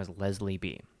name was Leslie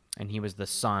B. And he was the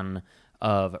son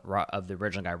of the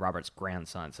original guy, Robert's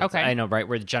grandson. So I know, right?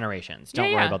 We're the generations.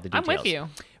 Don't worry about the details. I'm with you.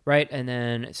 Right. And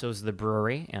then, so it was the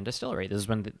brewery and distillery. This is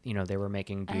when, they were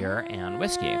making beer and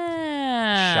whiskey.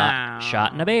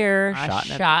 Shot in a beer.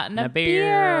 Shot in a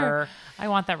beer. I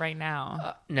want that right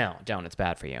now. No, don't. It's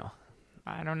bad for you.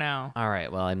 I don't know. All right.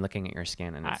 Well, I'm looking at your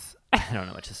skin, and I don't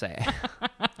know what to say.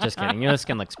 Just kidding. Your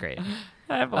skin looks great.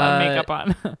 I have a lot of makeup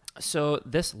on. So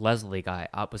this Leslie guy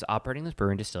was operating this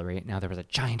brewery and distillery. Now there was a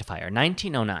giant fire,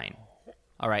 1909.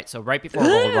 All right, so right before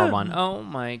World War I. Oh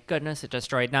my goodness, it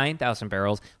destroyed 9,000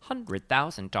 barrels,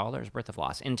 $100,000 worth of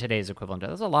loss. In today's equivalent,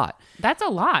 that's a lot. That's a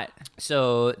lot.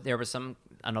 So there was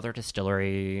another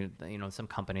distillery, some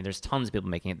company. There's tons of people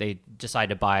making it. They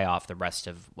decided to buy off the rest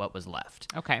of what was left.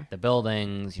 Okay. The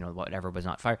buildings, whatever was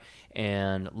not fire.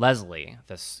 And Leslie,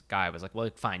 this guy, was like, well,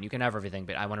 fine, you can have everything,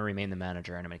 but I want to remain the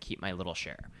manager, and I'm going to keep my little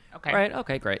share. Okay. Right?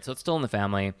 Okay, great. So it's still in the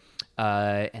family.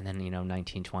 And then,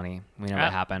 1920, we know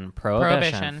what happened.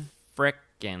 Prohibition.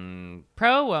 Frickin'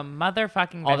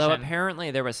 motherfucking Although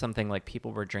apparently there was something like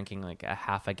people were drinking like a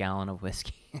half a gallon of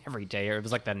whiskey every day, or it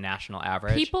was like the national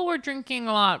average. People were drinking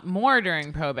a lot more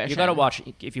during Prohibition. You got to watch,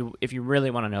 if you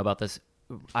really want to know about this,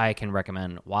 I can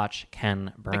recommend watch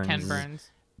Ken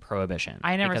Burns. Prohibition.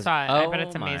 I never saw it. I bet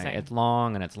it's amazing. It's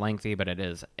long and it's lengthy, but it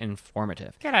is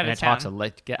informative. Get out of town.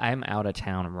 I'm out of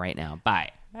town right now.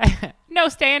 Bye. No,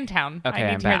 stay in town. Okay,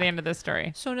 I need to hear the end of this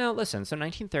story. So now listen. So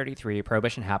 1933,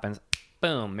 Prohibition happens.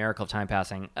 Boom, miracle of time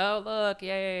passing. Oh, look,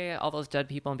 yay, all those dead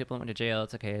people and people that went to jail.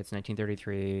 It's okay. It's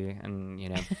 1933. And,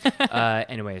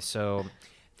 anyway, so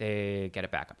they get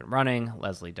it back up and running.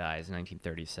 Leslie dies in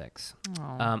 1936.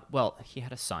 Well, he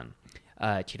had a son.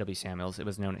 T.W. Samuels, he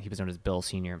was known as Bill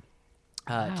Sr.,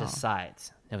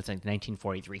 decides. It was like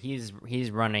 1943. He's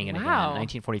running it again.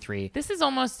 1943. This is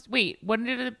almost, when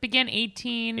did it begin?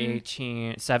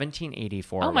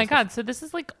 1784. Oh my God. So this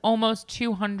is like almost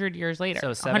 200 years later. So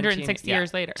 160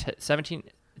 years later.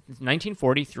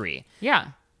 1943. Yeah.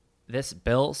 This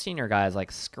Bill Sr. guy is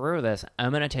like, screw this.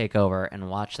 I'm going to take over and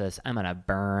watch this. I'm going to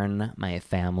burn my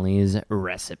family's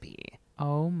recipe.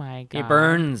 Oh my God. He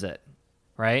burns it.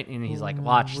 Right? And he's like,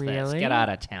 watch this. Get out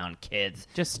of town, kids.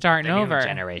 Just starting over. New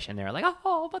generation. They're like,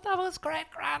 oh, but that was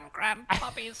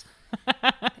great-grandpuppies.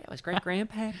 It was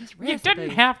great-grandpappy's recipe. You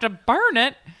didn't have to burn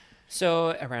it. So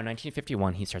around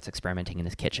 1951, he starts experimenting in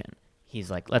his kitchen. He's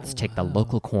like, let's take the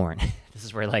local corn. This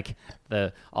is where he gets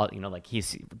the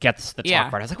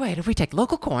chalk part. I was like, wait, if we take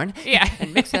local corn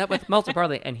and mix that with melted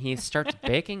barley, and he starts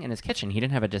baking in his kitchen. He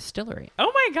didn't have a distillery.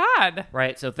 Oh my God.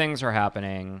 Right. So things are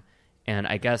happening. And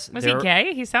I guess was he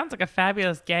gay? He sounds like a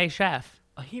fabulous gay chef.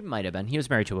 He might have been. He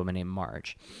was married to a woman named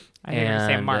Marge. I didn't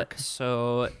say Mark.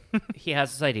 So he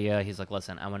has this idea. He's like,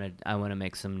 listen, I want to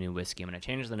make some new whiskey. I'm going to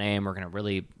change the name. We're going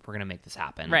to make this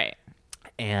happen. Right.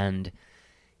 And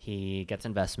he gets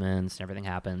investments and everything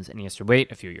happens. And he has to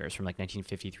wait a few years from like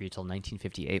 1953 till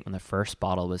 1958 when the first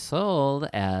bottle was sold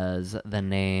as the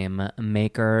name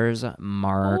Maker's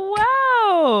Mark.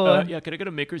 Wow. Could I get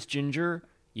a Maker's Ginger?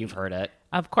 You've heard it.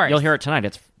 Of course. You'll hear it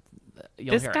tonight.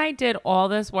 This guy did all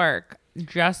this work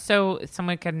just so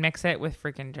someone could mix it with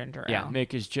freaking ginger ale. Yeah,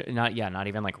 Maker's not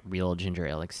even like real ginger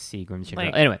ale, like Seagram's ginger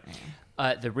ale. Anyway,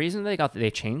 the reason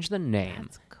they changed the name,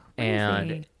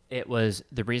 and it was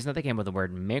the reason that they came with the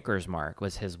word Maker's Mark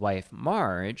was his wife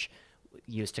Marge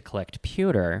used to collect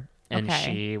pewter. And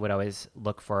she would always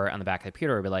look for on the back of the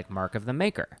pewter would be like Mark of the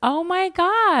Maker. Oh my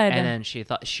God. And then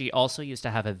she also used to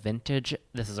have a vintage.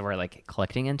 This is where like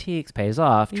collecting antiques pays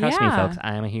off. Trust me, folks.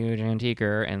 I am a huge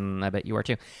antiquer, and I bet you are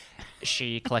too.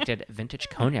 She collected vintage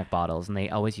cognac bottles, and they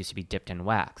always used to be dipped in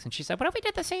wax. And she said, what if we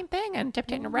did the same thing and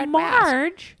dipped it in red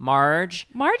wax? Marge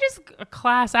is a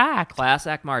class act. Class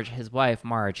act Marge. His wife,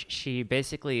 Marge, she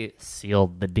basically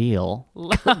sealed the deal.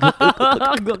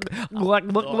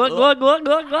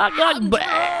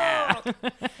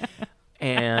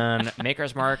 And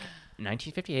Maker's Mark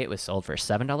 1958 was sold for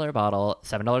 $7 a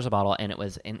bottle, and it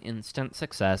was an instant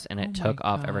success, and it took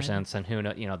off ever since. And who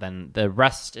knows, then the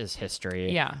rest is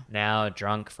history. Yeah. Now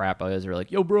drunk frat boys are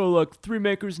like, yo, bro, like 3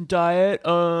 Makers and diet.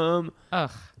 Ugh.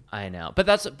 I know,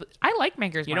 I like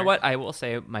Maker's Mark. You know what? I will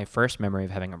say my first memory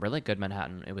of having a really good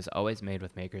Manhattan, it was always made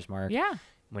with Maker's Mark. Yeah.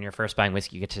 When you're first buying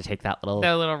whiskey, you get to take that little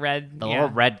little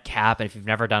red cap, and if you've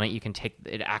never done it, you can take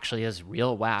it. Actually is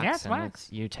real wax. Yeah, it's wax.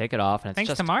 You take it off, and it's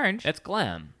thanks to Marge. It's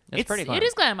glam. It's pretty glam. It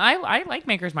is glam. I like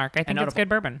Maker's Mark. I think it's good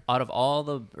bourbon. Out of all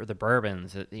the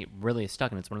bourbons, it really is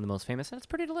stuck, and it's one of the most famous, and it's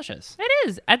pretty delicious. It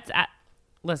is.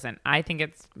 Listen, I think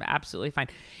it's absolutely fine.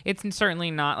 It's certainly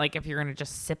not like if you're going to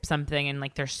just sip something and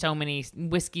like there's so many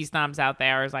whiskey snobs out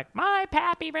there. It's like, my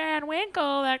Pappy Van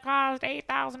Winkle that cost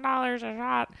 $8,000 a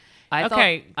shot.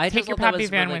 Take your Pappy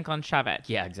Van Winkle and shove it.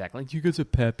 Yeah, exactly. You guys are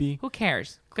Pappy. Who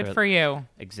cares? Good for you.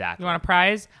 Exactly. You want a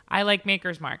prize? I like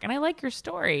Maker's Mark, and I like your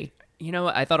story.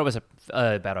 I thought it was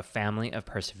about a family of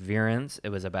perseverance. It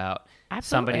was about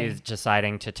somebody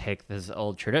deciding to take this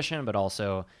old tradition, but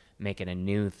also make it a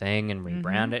new thing and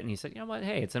rebrand it. And he said, you know what?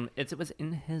 Hey, it was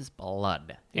in his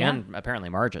blood, and apparently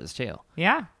Marge's too.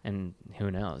 Yeah, and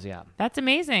who knows? Yeah, that's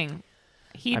amazing.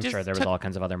 I'm sure there was all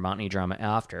kinds of other Montney drama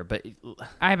after, but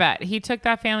I bet he took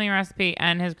that family recipe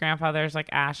and his grandfather's like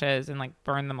ashes and like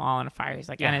burned them all in a fire. He's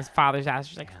like, and his father's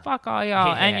ashes. He's like, fuck all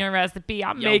y'all and your recipe.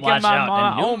 I'm making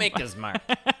my own maker's mark.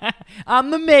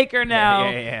 I'm the maker now.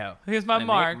 Yeah. Here's my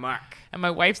mark. And my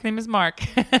wife's name is Mark.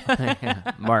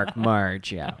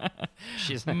 Marge. Yeah,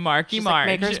 she's Marky Marge.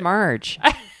 Like Maker's Marge.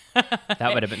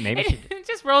 That would have been maybe. It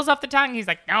just rolls off the tongue. He's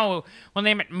like, no, we'll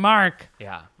name it Mark.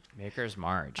 Yeah. Maker's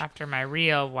Marge. After my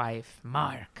real wife,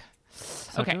 Mark.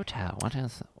 So do tell. What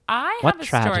is... I have a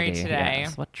story today.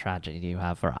 Yes. What tragedy do you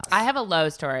have for us? I have a low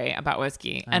story about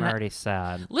whiskey. I'm already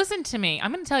sad. Listen to me.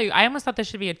 I'm going to tell you, I almost thought this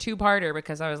should be a two-parter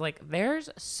because I was like, there's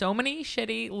so many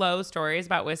shitty low stories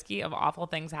about whiskey of awful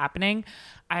things happening.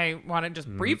 I want to just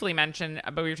briefly mention,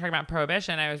 but we were talking about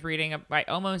Prohibition. I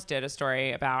almost did a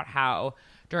story about how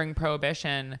during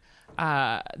Prohibition,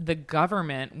 the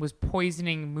government was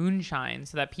poisoning moonshine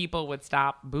so that people would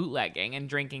stop bootlegging and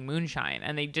drinking moonshine,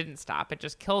 and they didn't stop. It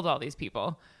just killed all these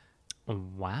people.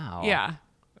 Wow. Yeah.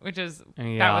 That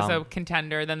was a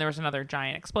contender. Then there was another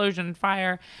giant explosion,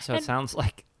 fire. So it sounds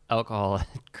like alcohol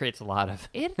creates a lot of...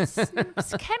 It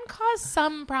can cause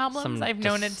some problems. I've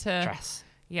known it to... Stress.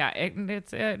 Yeah,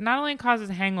 it not only causes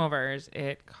hangovers,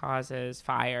 it causes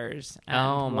fires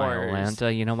and my wars.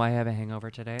 Atlanta. You know why I have a hangover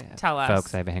today? Tell us.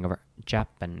 Folks, I have a hangover.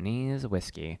 Japanese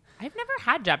whiskey. I've never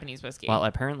had Japanese whiskey. Well,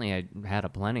 apparently I had a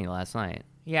plenty last night.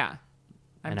 Yeah.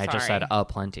 I just said a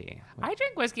plenty. I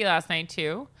drank whiskey last night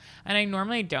too, and I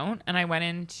normally don't. And I went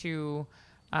in to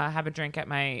have a drink at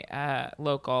my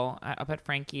local up at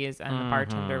Frankie's, and the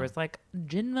bartender was like,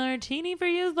 "Gin martini for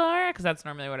you, Laura," because that's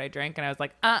normally what I drink. And I was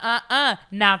like,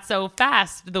 not so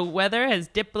fast. The weather has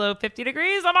dipped below 50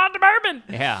 degrees. I'm on to bourbon.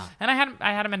 Yeah. And I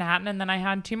had a Manhattan, and then I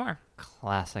had 2 more.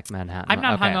 Classic Manhattan. I'm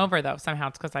not hungover though. Somehow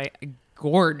it's because I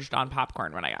gorged on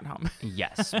popcorn when I got home.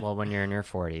 Yes. Well, when you're in your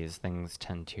 40s, things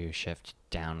tend to shift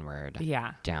downward.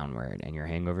 Yeah. Downward, and your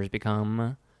hangovers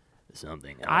become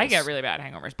something else. I get really bad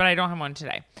hangovers, but I don't have one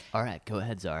today. All right, go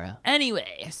ahead, Zara.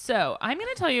 Anyway, so I'm going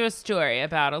to tell you a story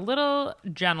about a little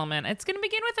gentleman. It's going to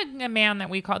begin with a man that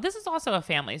we call... This is also a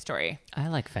family story. I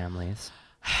like families.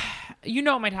 You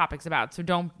know what my topic's about, so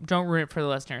don't ruin it for the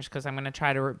listeners, because I'm going to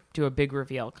try to do a big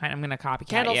reveal. I'm going to copycat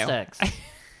Candlesticks.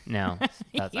 No,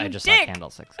 I just saw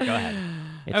candlesticks. Go ahead.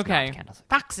 It's okay. not candlesticks.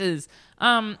 Foxes.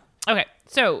 Okay,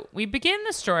 so we begin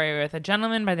the story with a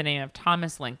gentleman by the name of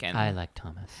Thomas Lincoln. I like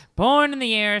Thomas. Born in the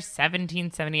year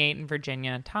 1778 in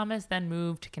Virginia, Thomas then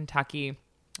moved to Kentucky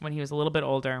when he was a little bit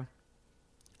older.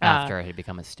 After it had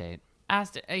become a state.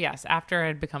 Yes, after it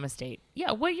had become a state.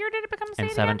 Yeah, what year did it become a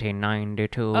state in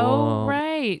 1792. Again? Oh,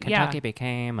 right. Kentucky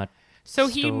became a So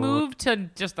he moved to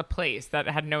just a place that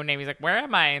had no name. He's like, where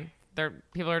am I?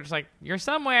 People are just like, you're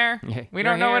somewhere. We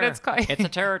don't know what it's called. It's a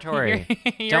territory.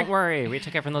 Don't worry. We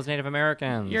took it from those Native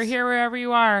Americans. You're here wherever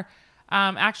you are.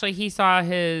 Actually, he saw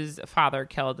his father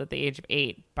killed at the age of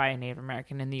 8 by a Native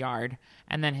American in the yard.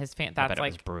 And then his family, that's it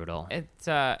was brutal.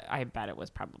 I bet it was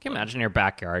probably. Can you imagine your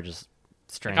backyard just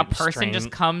strange? Like a person just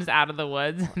comes out of the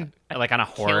woods. Like on a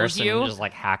horse and just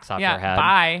like hacks off your head.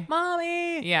 Bye.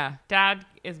 Mommy. Yeah. Dad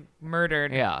is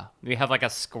murdered. Yeah. We have like a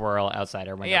squirrel outside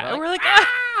our window. Yeah. We're like,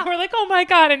 we're like, oh my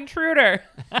God, intruder.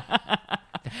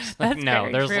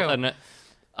 There's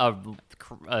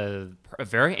a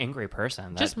very angry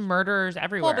person. Just murderers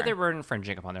everywhere. Well, but they were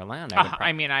infringing upon their land. I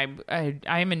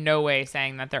am in no way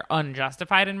saying that they're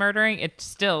unjustified in murdering. It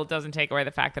still doesn't take away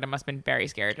the fact that it must have been very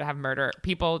scary to have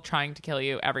people trying to kill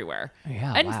you everywhere.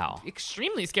 Yeah, and wow.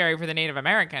 Extremely scary for the Native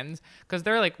Americans because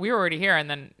they're like, we were already here, and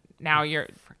then now you're...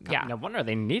 Yeah. No wonder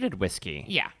they needed whiskey.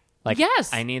 Yeah. Like,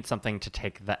 yes. I need something to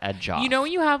take the edge off. You know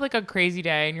when you have like a crazy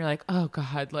day and you're like, oh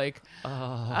God, like,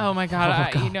 oh my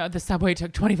God, the subway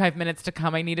took 25 minutes to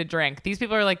come. I need a drink. These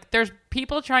people are like, there's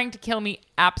people trying to kill me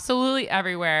absolutely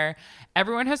everywhere.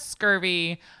 Everyone has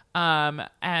scurvy. And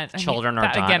children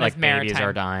are dying. Like babies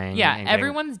are dying. Yeah,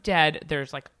 everyone's dead.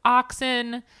 There's like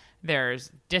oxen.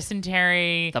 There's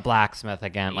dysentery. The blacksmith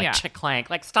again. Like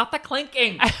clank. Like stop the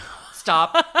clinking.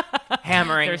 Stop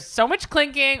hammering. There's so much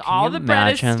clinking. All the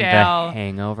bread is stale. The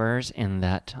hangovers in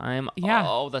that time. Yeah.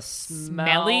 Oh, the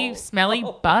smell. Smelly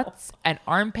butts and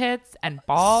armpits and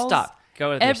balls. Stop. Go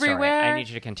with everywhere. Your story. I need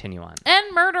you to continue on.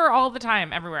 And murder all the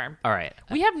time, everywhere. All right.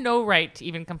 We have no right to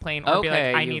even complain or be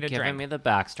like, I need a drink. You've given me the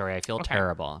backstory. I feel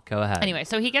terrible. Go ahead. Anyway,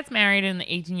 so he gets married in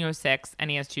 1806,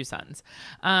 and he has 2 sons.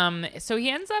 So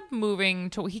he ends up moving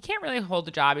to... He can't really hold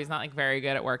a job. He's not like very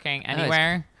good at working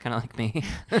anywhere. Kind of like me.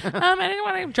 I didn't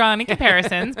want to draw any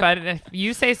comparisons, but if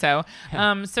you say so. So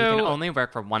you can only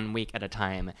work for 1 week at a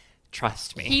time.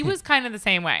 Trust me. He was kind of the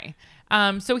same way.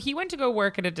 So he went to go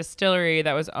work at a distillery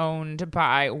that was owned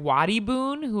by Watty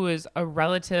Boone, who is a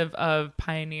relative of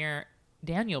pioneer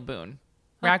Daniel Boone.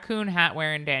 Raccoon hat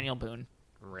wearing Daniel Boone.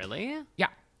 Really? Yeah.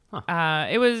 Huh.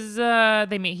 It was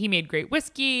he made great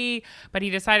whiskey, but he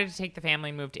decided to take the family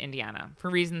and move to Indiana for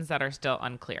reasons that are still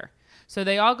unclear. So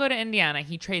they all go to Indiana.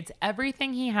 He trades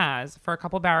everything he has for a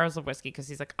couple barrels of whiskey because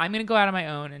he's like, I'm going to go out on my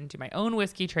own and do my own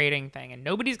whiskey trading thing, and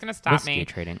nobody's going to stop me. Whiskey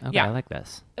trading. Okay, yeah. I like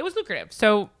this. It was lucrative.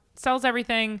 So sells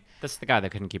everything. This is the guy that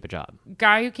couldn't keep a job.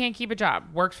 Guy who can't keep a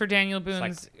job. Works for Daniel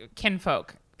Boone's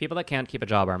kinfolk. People that can't keep a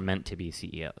job are meant to be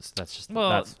CEOs. That's just...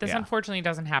 This unfortunately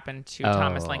doesn't happen to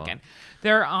Thomas Lincoln.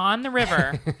 They're on the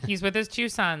river. He's with his 2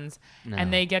 sons,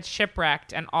 and they get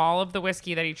shipwrecked, and all of the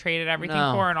whiskey that he traded everything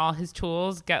for and all his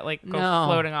tools go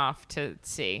floating off to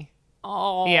sea.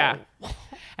 Oh. Yeah.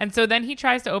 And so then he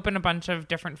tries to open a bunch of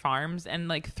different farms,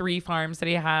 and 3 farms that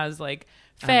he has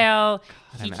fail.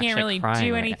 He can't really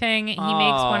do anything. He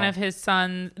makes one of his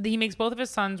sons. He makes both of his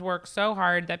sons work so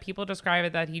hard that people describe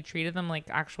it that he treated them like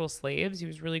actual slaves. He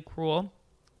was really cruel.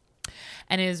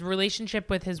 And his relationship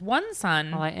with his one son.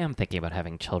 Well, I am thinking about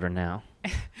having children now.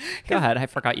 Go ahead. I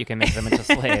forgot you can make them into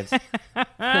slaves.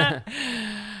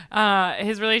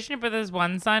 His relationship with his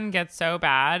one son gets so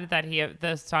bad that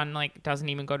the son doesn't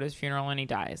even go to his funeral and he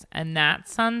dies. And that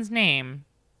son's name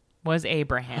was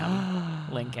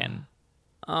Abraham Lincoln.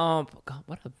 Oh, God,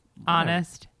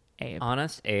 Honest Abe.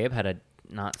 Honest Abe had a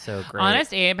not so great...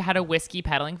 Honest Abe had a whiskey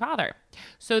peddling father.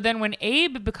 So then when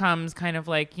Abe becomes kind of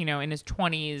in his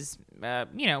 20s,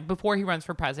 before he runs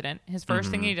for president, his first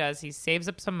thing he does, he saves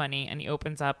up some money and he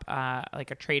opens up a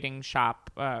trading shop,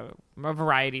 a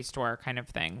variety store kind of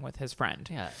thing with his friend.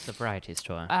 Yeah, it's a variety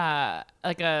store. I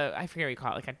forget what you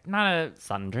call it, not a...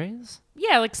 Sundries?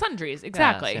 Yeah, like sundries,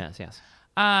 exactly. Yes.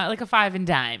 Like a 5 and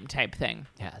dime type thing.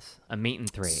 Yes, a meat and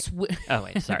 3. Oh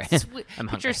wait, sorry. I'm hungry.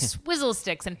 Put your swizzle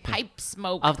sticks and pipe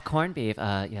smoke. Of the corned beef,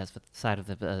 yes, with the side of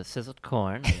the sizzled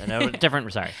corn. No,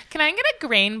 different. Sorry. Can I get a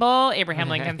grain bowl? Abraham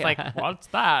Lincoln's like, what's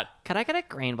that? Could I get a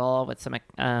grain bowl with some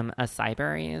acai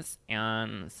berries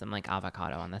and some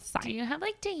avocado on the side? Do you have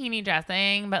tahini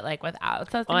dressing, but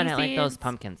without sesame seeds? And I like those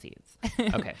pumpkin seeds.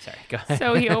 Okay, sorry. Go ahead.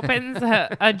 So he opens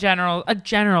a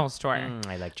general store.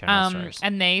 I like general stores.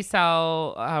 And they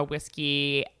sell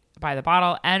whiskey by the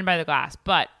bottle and by the glass.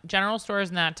 But general stores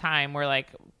in that time were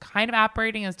kind of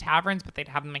operating as taverns, but they'd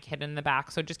have them hidden in the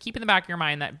back. So just keep in the back of your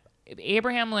mind that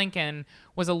Abraham Lincoln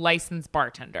was a licensed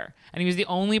bartender, and he was the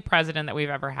only president that we've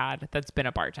ever had that's been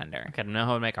a bartender. Got to know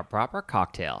how to make a proper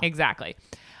cocktail. Exactly.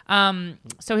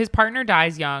 So his partner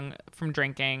dies young from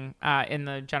drinking in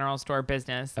the general store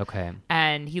business. Okay.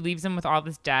 And he leaves him with all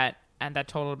this debt, and that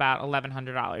totaled about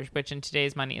 $1,100, which in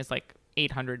today's money is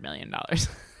 $800 million.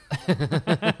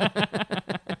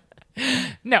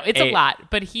 No, it's a lot,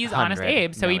 but he's Honest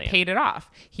Abe, so he paid it off.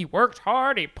 He worked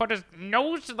hard. He put his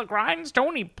nose to the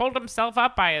grindstone. He pulled himself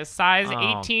up by his size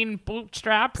 18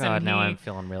 bootstraps. God, and now I'm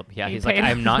feeling real... Yeah, he's like,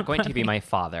 I'm not going to be my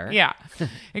father. Yeah,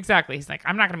 exactly. He's like,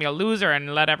 I'm not going to be a loser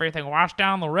and let everything wash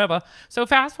down the river. So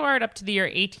fast forward up to the year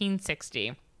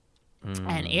 1860.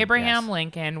 And Abraham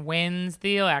Lincoln wins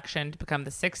the election to become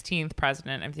the 16th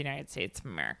president of the United States of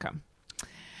America.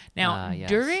 Now,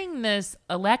 during this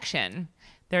election...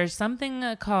 There's something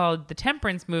called the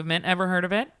temperance movement. Ever heard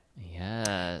of it?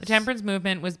 Yes. The temperance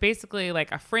movement was basically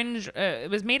a fringe.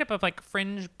 It was made up of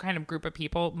fringe kind of group of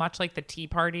people, much like the Tea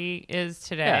Party is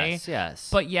today. Yes.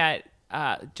 But yet,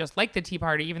 just like the Tea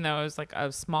Party, even though it was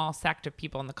a small sect of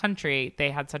people in the country,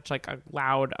 they had such a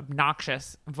loud,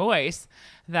 obnoxious voice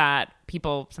that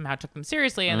people somehow took them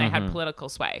seriously, and they had political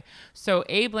sway. So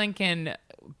Abe Lincoln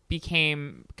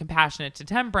became compassionate to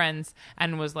temperance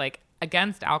and was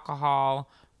against alcohol.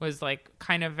 Was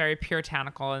kind of very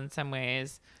puritanical in some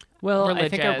ways. Well,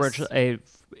 religious. I think originally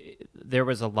there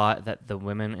was a lot that the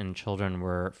women and children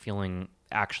were feeling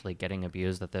actually getting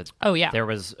abused. There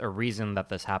was a reason that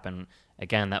this happened.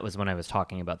 Again, that was when I was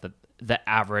talking about the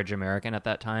average American at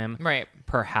that time. Right.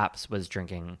 Perhaps was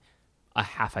drinking a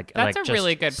half a... That's a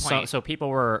really good point. So people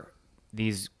were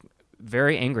these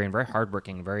very angry and very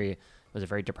hardworking. It was a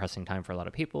very depressing time for a lot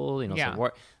of people.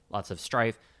 So lots of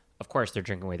strife. of course, they're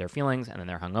drinking away their feelings, and then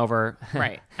they're hungover.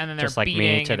 Right. And then they're just like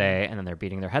me today, and then they're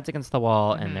beating their heads against the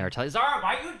wall, and they're telling Zara,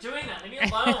 why are you doing that? Leave me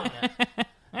alone.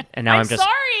 And now I'm just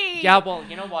sorry. Yeah, well,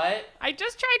 you know what? I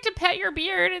just tried to pet your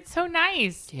beard. It's so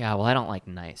nice. Yeah, well, I don't like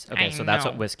nice. Okay, so that's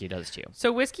what whiskey does too.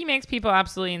 So whiskey makes people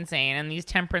absolutely insane, and these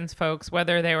temperance folks,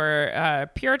 whether they were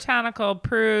puritanical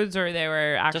prudes or they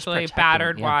were actually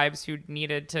battered wives who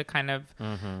needed to kind of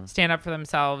stand up for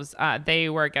themselves, they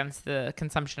were against the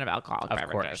consumption of alcoholic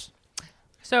beverages. Course.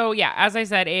 So yeah, as I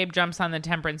said, Abe jumps on the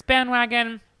temperance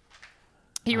bandwagon.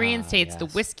 He reinstates the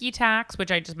whiskey tax,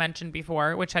 which I just mentioned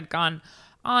before, which had gone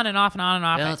on and off and on and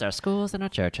off. Builds our schools and our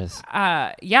churches.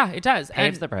 Yeah, it does.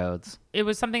 Paves the roads. It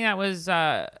was something that was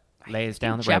lays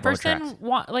down the Jefferson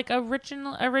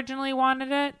originally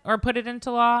wanted it or put it into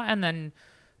law, and then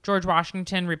George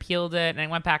Washington repealed it, and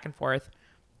it went back and forth.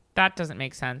 That doesn't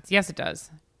make sense. Yes, it does.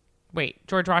 Wait,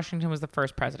 George Washington was the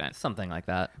first president. Something like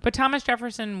that. But Thomas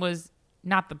Jefferson was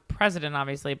not the president,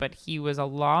 obviously, but he was a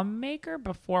lawmaker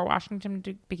before Washington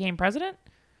became president?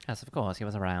 Yes, of course. He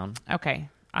was around. Okay.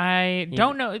 I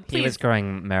don't know. Please. He was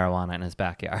growing marijuana in his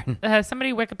backyard.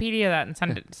 Somebody Wikipedia that and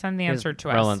send the answer to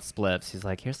us. Rolling spliffs. He's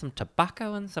like, here's some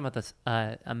tobacco and some of this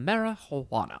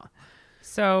marijuana.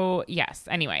 So, yes.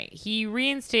 Anyway, he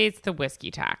reinstates the whiskey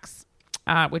tax,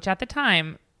 which at the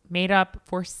time made up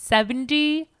for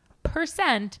 70%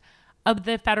 of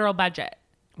the federal budget.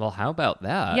 Well, how about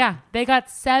that? Yeah. They got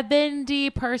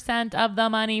 70% of the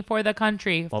money for the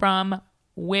country from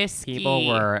whiskey. People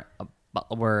were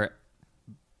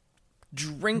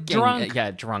drinking.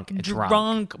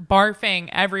 Drunk, barfing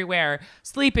everywhere,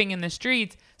 sleeping in the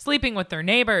streets, sleeping with their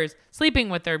neighbors, sleeping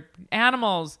with their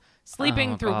animals,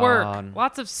 sleeping through work.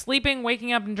 Lots of sleeping,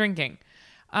 waking up, and drinking.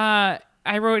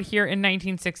 I wrote here in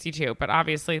 1962, but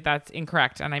obviously that's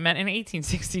incorrect, and I meant in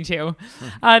 1862.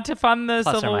 To fund the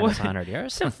Plus Civil or War, minus 100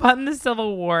 years. To fund the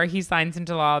Civil War, he signs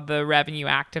into law the Revenue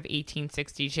Act of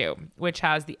 1862, which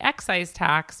has the excise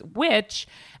tax, which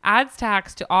adds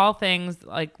tax to all things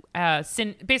like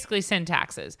basically sin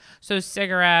taxes. So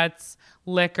cigarettes,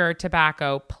 liquor,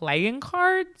 tobacco, playing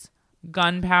cards,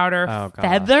 gunpowder,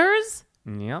 feathers.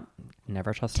 Yep.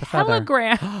 Never trust a feather.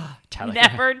 Telegram.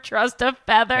 Never trust a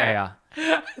feather. Yeah.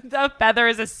 The feather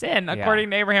is a sin,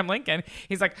 according to Abraham Lincoln.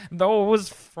 He's like, those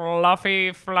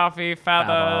fluffy feathers.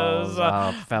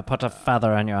 Put a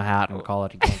feather in your hat and call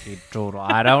it Yankee Doodle.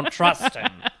 I don't trust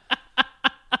him.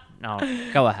 No,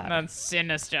 go ahead. That's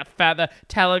sinister feather.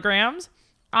 Telegrams,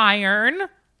 iron,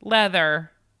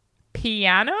 leather,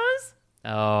 pianos.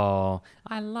 Oh,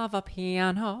 I love a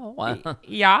piano.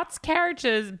 Yachts,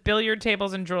 carriages, billiard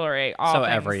tables, and jewelry. All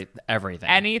things. Everything.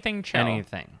 Anything chill.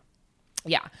 Anything.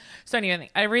 Yeah. So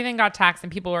anyway, everything got taxed,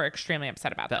 and people were extremely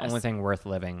upset about this. The only thing worth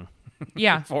living.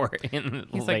 Yeah. For in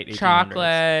the late 1800s.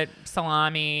 Chocolate,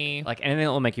 salami. Like anything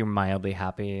that will make you mildly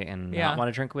happy and not want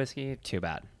to drink whiskey, too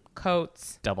bad.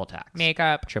 Coats. Double tax.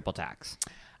 Makeup. Triple tax.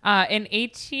 In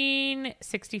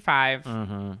 1865,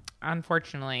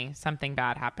 unfortunately, something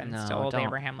bad happens to old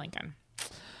Abraham Lincoln.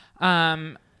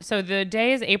 So the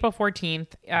day is April 14th.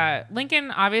 Lincoln,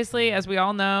 obviously, as we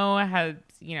all know, had,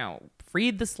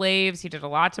 freed the slaves. He did a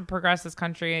lot to progress this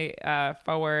country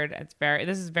forward.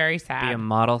 This is very sad. Be a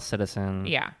model citizen.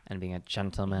 Yeah. And being a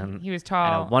gentleman. He was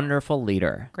tall. And a wonderful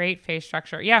leader. Great face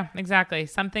structure. Yeah, exactly.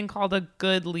 Something called a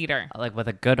good leader. Like with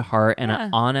a good heart and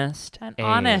an honest Abe.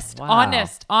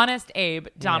 Honest Abe.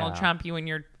 Donald Trump, you and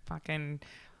your fucking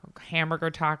hamburger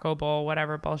taco bowl,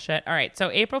 whatever bullshit. All right. So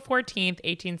April 14th,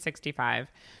 1865.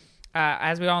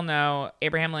 As we all know,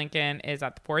 Abraham Lincoln is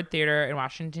at the Ford Theater in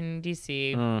Washington,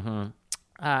 D.C.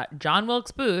 John Wilkes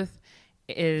Booth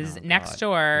is next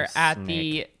door at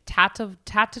the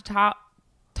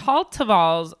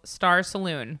Taltavals Star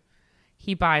Saloon.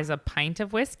 He buys a pint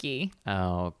of whiskey.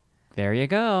 Oh, there you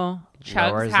go.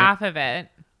 Chugs half of it.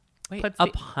 Wait,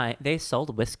 pint? They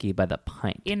sold whiskey by the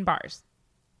pint. In bars.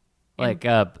 Like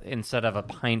instead of a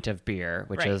pint of beer,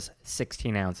 which is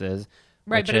 16 ounces.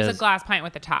 Right, but it's a glass pint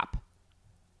with the top.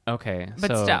 Okay,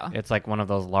 but so still. It's like one of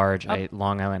those large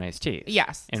Long Island iced teas.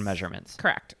 Yes. In measurements.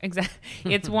 Correct.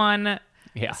 Exactly. It's one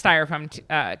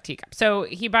styrofoam teacup. So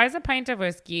he buys a pint of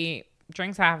whiskey,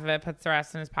 drinks half of it, puts the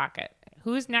rest in his pocket.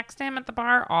 Who's next to him at the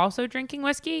bar also drinking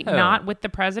whiskey? Who? Not with the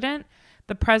president.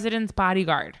 The president's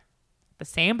bodyguard. The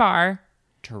same bar.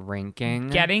 Drinking.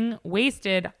 Getting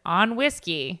wasted on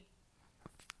whiskey.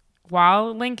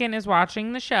 While Lincoln is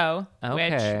watching the show,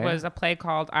 which was a play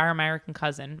called Our American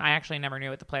Cousin. I actually never knew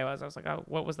what the play was. I was like, oh,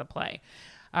 what was the play?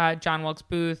 John Wilkes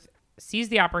Booth sees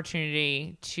the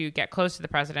opportunity to get close to the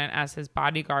president as his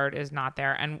bodyguard is not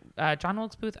there. And John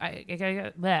Wilkes Booth, I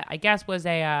guess, was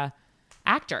a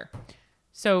actor.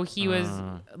 So he was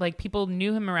like, people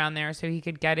knew him around there, so he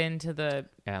could get into the.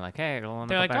 Yeah, like, hey,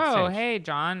 they're like, oh, hey,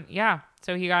 John. Yeah.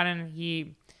 So he got in.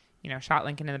 He, shot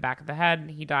Lincoln in the back of the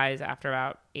head. He dies after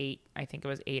about 8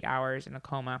 hours in a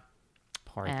coma.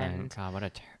 Poor thing. God, what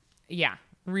a. Yeah,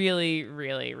 really,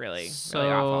 really, really,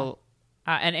 really awful.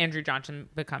 And Andrew Johnson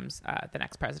becomes the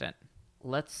next president.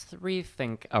 Let's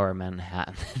rethink our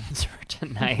Manhattans for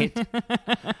tonight.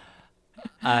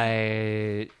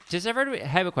 I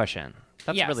have a question.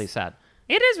 That's really sad.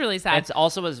 It is really sad.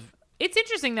 It's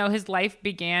interesting though. His life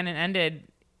began and ended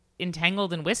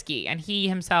entangled in whiskey, and he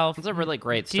himself. It's a really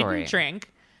great story. Didn't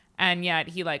drink, and yet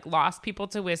he lost people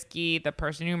to whiskey. The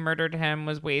person who murdered him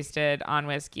was wasted on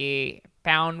whiskey.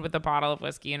 Found with a bottle of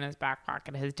whiskey in his back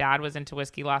pocket. His dad was into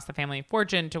whiskey. Lost the family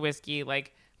fortune to whiskey.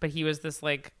 But he was this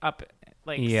stand-up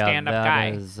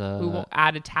guy who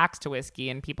added tax to whiskey,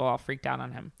 and people all freaked out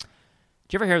on him.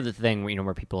 Do you ever hear the thing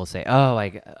where people will say,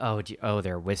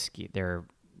 they're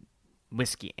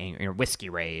whiskey angry or whiskey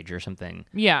rage or something?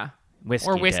 Yeah.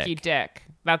 Whiskey dick.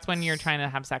 That's when you're trying to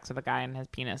have sex with a guy and his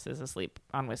penis is asleep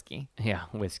on whiskey. Yeah,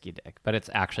 whiskey dick. But it's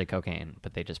actually cocaine,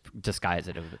 but they just disguise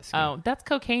it as whiskey. Oh, that's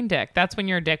cocaine dick. That's when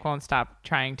your dick won't stop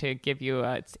trying to give you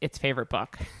its favorite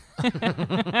book.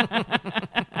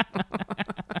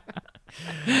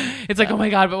 It's like, oh my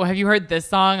God, but have you heard this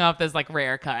song off this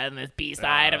rare cut and this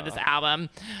B-side of this album?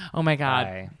 Oh my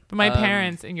God. But my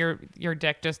parents and your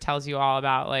dick just tells you all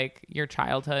about your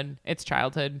childhood. It's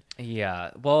childhood.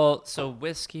 Yeah. Well, so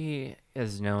whiskey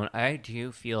is known. I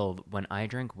do feel when I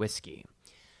drink whiskey,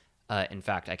 in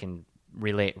fact, I can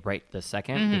relate right this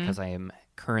second because I am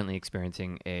currently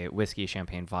experiencing a whiskey,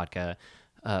 champagne, vodka,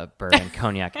 bourbon,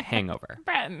 cognac hangover.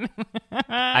 Bretton.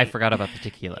 I forgot about the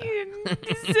tequila.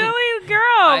 Silly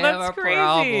girl. That's crazy.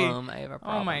 I have a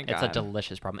problem. Oh my God. It's a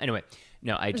delicious problem. Anyway,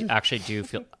 no, I actually do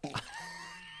feel...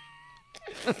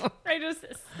 I just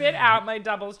spit out my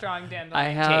double strong dandelion. I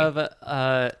have...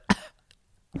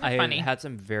 I had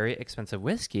some very expensive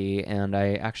whiskey, and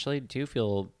I actually do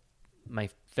feel my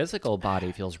physical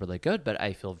body feels really good, but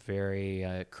I feel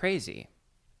very crazy.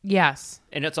 Yes.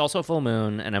 And it's also full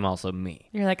moon, and I'm also me.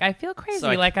 You're like, I feel crazy,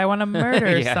 I want to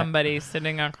murder somebody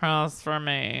sitting across from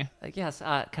me. Yes,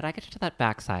 could I get to that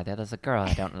backside there? There's a girl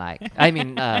I don't like. I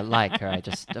mean, like her. I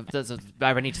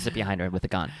need to sit behind her with a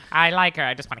gun. I like her.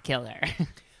 I just want to kill her.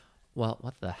 Well,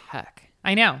 what the heck?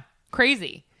 I know.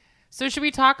 Crazy. So should we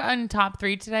talk on top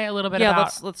 3 today a little bit about...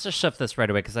 Yeah, let's just shift this right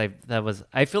away because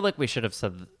I feel like we should have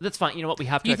said... That's fine. You know what? We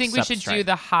have to accept You think we should do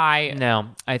the high... No,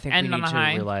 I think we need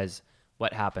to realize...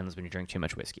 what happens when you drink too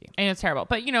much whiskey. And it's terrible.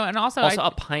 But, and also...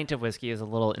 a pint of whiskey is a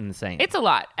little insane. It's a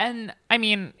lot. And, I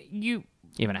mean,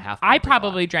 even a half I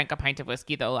probably drank a pint of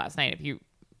whiskey, though, last night.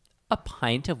 A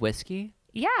pint of whiskey?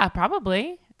 Yeah,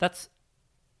 probably.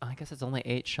 I guess it's only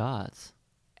 8 shots.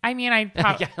 I mean, I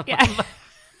probably... yeah.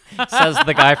 Says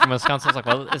the guy from Wisconsin. It's like,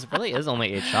 well, this really is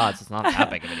only 8 shots. It's not that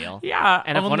big of a deal. Yeah.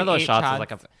 And if one of those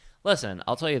shots is Listen,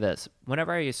 I'll tell you this.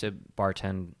 Whenever I used to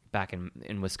bartend back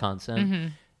in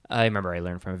Wisconsin... I remember I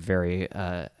learned from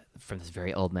this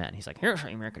very old man. He's like, here's how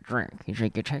you make a drink. He's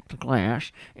like, you take the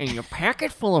glass and you pack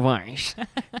it full of ice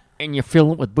and you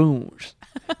fill it with booze,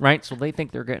 right? So they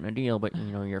think they're getting a deal, but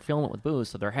you're filling it with booze,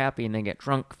 so they're happy and they get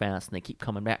drunk fast and they keep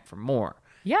coming back for more.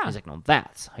 Yeah. He's like, no,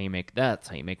 that's how you make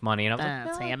money. And I was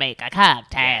that's how you make a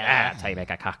cocktail. Yeah, that's how you make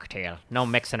a cocktail. No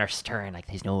mixing or stirring like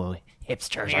these no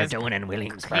hipsters are doing in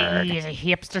Williamsburg.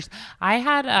 Hipsters. I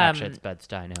had actually it's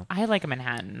Bed-Stuy now. I had a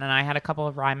Manhattan, and I had a couple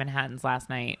of rye Manhattans last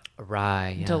night.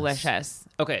 Rye, yes. Delicious.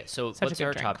 Okay, so let's do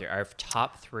our top 3. Our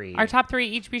top 3. Our top 3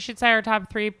 each. We should say our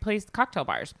top 3 place cocktail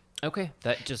bars. Okay,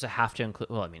 that just have to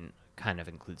include. Well, I mean, kind of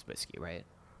includes whiskey, right?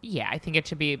 Yeah, I think it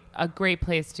should be a great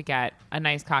place to get a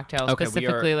nice cocktail,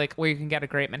 specifically where you can get a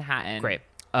great Manhattan. Great.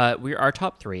 Our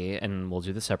top 3, and we'll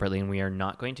do this separately, and we are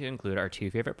not going to include our 2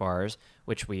 favorite bars,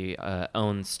 which we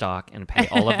own stock and pay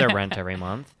all of their rent every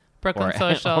month. Brooklyn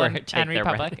Social and Henry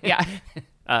Public. Yeah.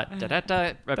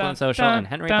 Brooklyn Social and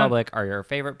Henry Public are your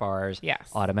favorite bars. Yes.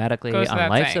 Automatically on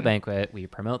Life's a Banquet. We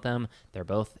promote them. They're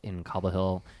both in Cobble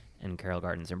Hill and Carroll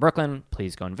Gardens in Brooklyn.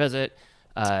 Please go and visit.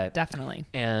 Definitely.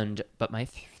 But my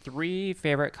 3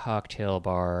 favorite cocktail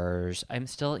bars, I'm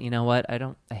still, you know what?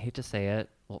 I hate to say it.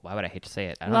 Well, why would I hate to say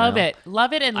it? I don't know.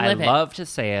 Love it and live it. I love to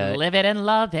say it. Live it and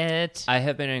love it. I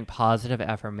have been doing positive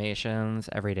affirmations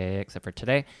every day except for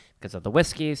today because of the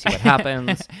whiskey. See what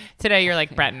happens. Today you're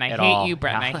like, Bretton, I hate you.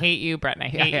 Bretton, I hate you. Bretton, I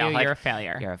hate you. You're a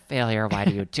failure. You're a failure. Why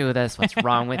do you do this? What's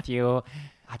wrong with you?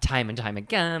 Time and time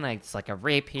again. It's like a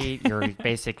repeat. You're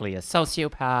basically a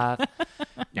sociopath.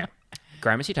 No.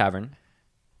 Gramercy Tavern.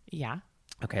 Yeah.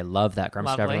 Okay, love that.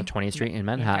 Gramercy Tavern on 20th Street in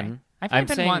Manhattan. I'm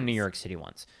saying once. New York City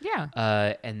once.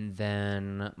 Yeah. And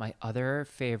then my other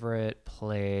favorite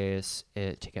place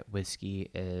to get whiskey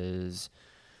is...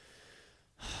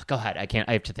 Go ahead.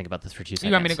 I have to think about this for 2 seconds.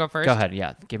 You want me to go first? Go ahead.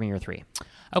 Yeah. Give me your 3.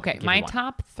 Okay. My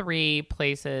top 3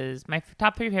 places, my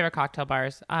top 3 favorite cocktail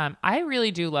bars. I really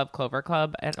do love Clover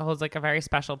Club. It holds like a very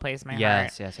special place in my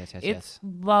heart. Yes. It's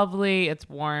lovely. It's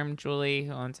warm. Julie,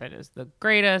 who owns it, is the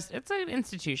greatest. It's an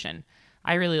institution.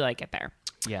 I really like it there.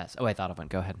 Yes. Oh, I thought of one.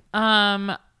 Go ahead.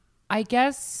 I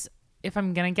guess if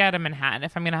I'm going to get a Manhattan,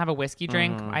 if I'm going to have a whiskey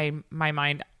drink, my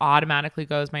mind automatically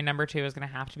goes, my number 2 is going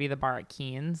to have to be the bar at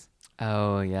Keen's.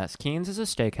 Oh, yes. Keen's is a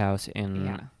steakhouse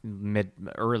in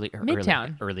early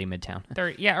Midtown. Early Midtown.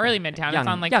 Early Midtown. Young, it's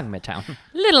on like young Midtown.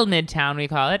 Little Midtown, we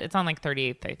call it. It's on like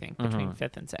 38th, I think, between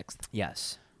 5th and 6th.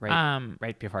 Yes.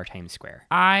 Right before Times Square.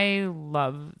 I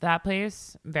love that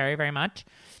place very, very much.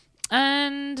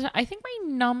 And I think my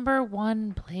number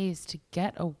 1 place to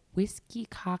get a whiskey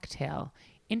cocktail.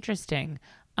 Interesting.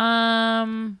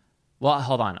 Well,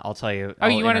 hold on. I'll tell you. Oh,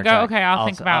 you want to go? Okay, I'll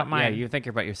think about mine. Yeah, you think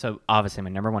about your... So, obviously,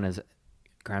 my number 1 is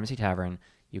Gramercy Tavern.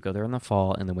 You go there in the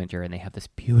fall, in the winter, and they have this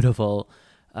beautiful,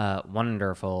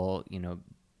 wonderful,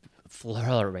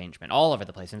 floral arrangement all over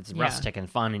the place. And it's rustic and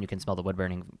fun, and you can smell the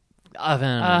wood-burning oven.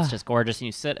 And it's just gorgeous. And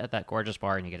you sit at that gorgeous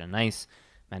bar, and you get a nice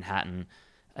Manhattan,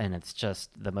 and it's just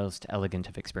the most elegant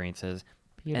of experiences.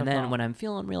 Beautiful. And then when I'm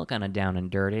feeling real kind of down and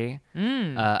dirty,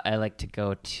 I like to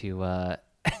go to...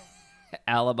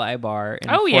 Alibi Bar in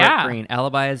Fort Greene.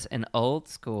 Alibi is an old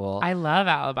school. I love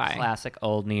Alibi. Classic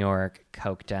old New York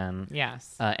Coke den.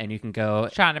 Yes. And you can go...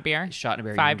 Shot in a beer. $5.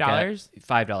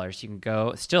 $5. You can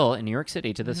go... Still, in New York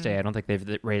City to this day, I don't think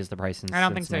they've raised the price since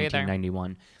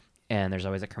 1991. And there's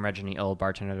always a curmudgeon-y old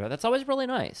bartender there. That's always really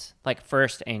nice. Like,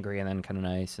 first angry and then kind of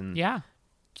nice. And,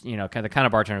 the kind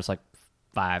of bartender's like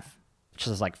 $5.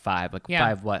 Just like $5. Like,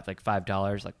 $5 what? Like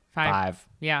 $5? Like, $5.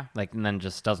 Yeah. Like, and then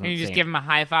just doesn't... And you just give him a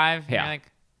high five. Yeah. And you're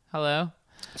like, hello?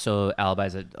 So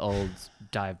Alibi's an old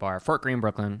dive bar, Fort Greene,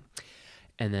 Brooklyn.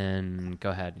 And then go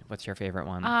ahead. What's your favorite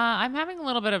one? I'm having a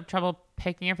little bit of trouble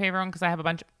picking a favorite one because I have a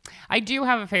bunch. I do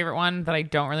have a favorite one that I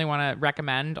don't really want to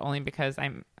recommend only because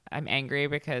I'm angry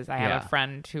because I have a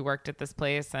friend who worked at this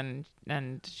place and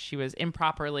she was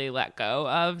improperly let go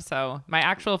of. So my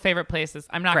actual favorite place is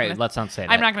let's not say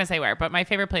that. I'm not going to say where, but my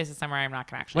favorite place is somewhere I'm not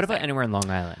going to actually. What about say. Anywhere in Long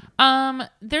Island?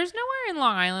 There's nowhere in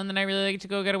Long Island that I really like to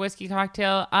go get a whiskey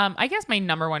cocktail. I guess my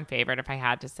number 1 favorite, if I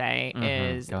had to say,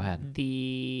 is go ahead.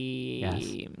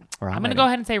 I'm going to go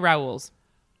ahead and say Raoul's.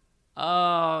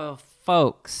 Oh,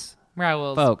 folks.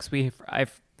 Raoul's. Folks,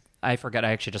 I forget.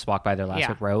 I actually just walked by there last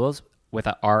week. Raoul's with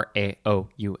a Raoul,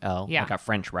 like a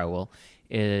French Raoul,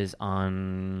 is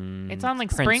on... It's on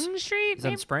like Prince. Spring Street? Is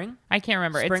it on Spring? I can't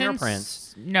remember. Spring it's or in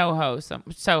Prince?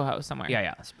 Soho somewhere.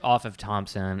 Yeah. Off of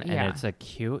Thompson. And it's a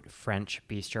cute French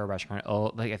bistro restaurant.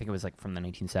 Oh, like I think it was like from the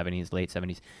 1970s, late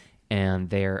 70s. And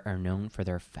they are known for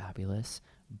their fabulous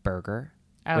burger.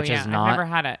 Oh, which is not, I've never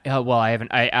had it. Well, I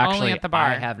haven't. I actually... Only at the bar.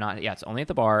 I have not. Yeah, it's only at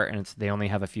the bar, and they only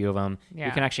have a few of them. Yeah.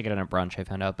 You can actually get it at brunch, I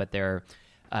found out, but they're...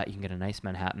 you can get a nice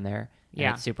Manhattan there.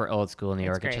 And it's super old school in New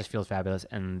York. It just feels fabulous.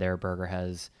 And their burger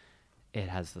has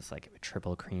this like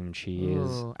triple cream cheese.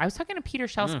 Ooh. I was talking to Peter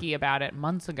Shelsky about it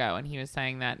months ago, and he was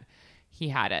saying that he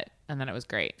had it, and then it was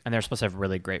great. And they're supposed to have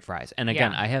really great fries. And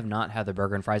again, I have not had the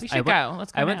burger and fries. We should go.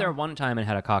 Let's go. I went there one time and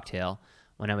had a cocktail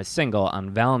when I was single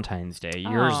on Valentine's Day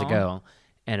years ago.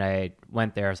 And I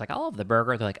went there. I was like, I'll have the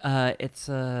burger. They're like, it's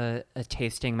a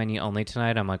tasting menu only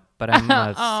tonight. I'm like, but I'm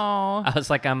a... I was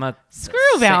like, I'm a... Screw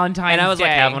Valentine's Day. And I was like,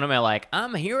 having one of my like,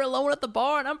 I'm here alone at the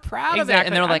bar and I'm proud of it.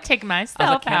 And they were like, take myself I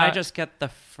was like, can I just get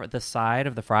the side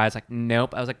of the fries? Like,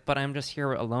 nope. I was like, but I'm just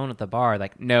here alone at the bar.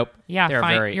 Like, nope. Yeah,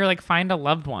 you're like, find a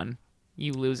loved one,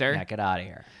 you loser. Yeah, get out of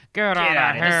here. Get out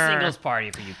of here. It's a singles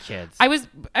party for you kids. I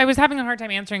was having a hard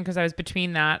time answering because I was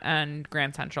between that and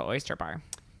Grand Central Oyster Bar.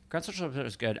 Grand Central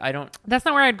is good. That's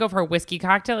not where I'd go for a whiskey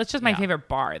cocktail. It's just my favorite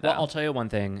bar, though. Well, I'll tell you one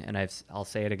thing, and I'll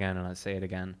say it again, and I'll say it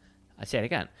again. I say it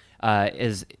again.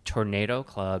 Is Tornado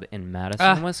Club in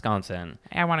Madison, Wisconsin.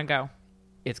 I want to go.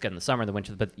 It's good in the summer, the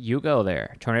winter, but you go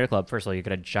there. Tornado Club. First of all, you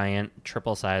get a giant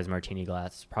triple-size martini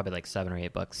glass, probably like $7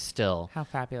 or $8 still. How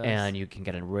fabulous! And you can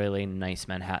get a really nice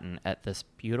Manhattan at this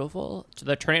beautiful. So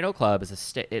the Tornado Club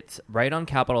is it's right on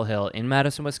Capitol Hill in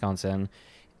Madison, Wisconsin.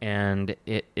 And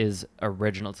it is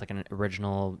original. It's like an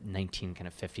original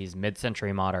 1950s,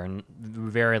 mid-century modern.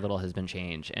 Very little has been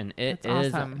changed, and it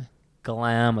is awesome.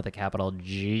 Glam with a capital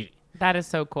G. That is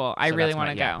so cool. I really want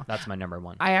to go. Yeah, that's my number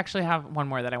one. I actually have one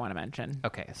more that I want to mention.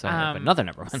 Okay, so I have another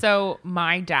number one. So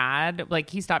my dad, like,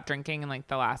 he stopped drinking in like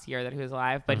the last year that he was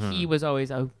alive, but he was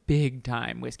always a big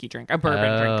time whiskey drinker, a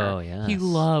bourbon drinker. Yes. He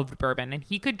loved bourbon, and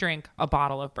he could drink a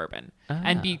bottle of bourbon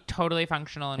and be totally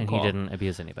functional and cool. And he didn't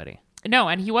abuse anybody. No,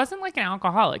 and he wasn't like an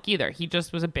alcoholic either. He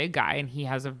just was a big guy, and he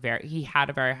had a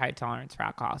very high tolerance for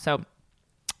alcohol. So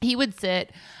he would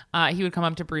sit, he would come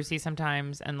up to Brucey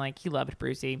sometimes, and like he loved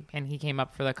Brucey, and he came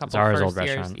up for the couple Zara's first old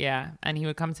years. restaurant. Yeah, and he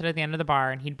would come sit at the end of the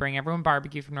bar, and he'd bring everyone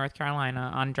barbecue from North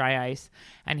Carolina on dry ice,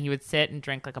 and he would sit and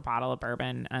drink like a bottle of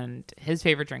bourbon, and his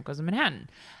favorite drink was a Manhattan.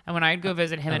 And when I'd go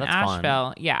visit him in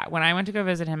Asheville, when I went to go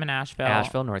visit him in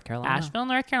Asheville, North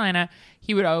Carolina,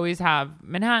 he would always have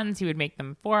Manhattans. He would make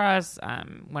them for us.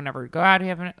 Whenever we'd go out,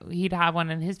 he'd have one,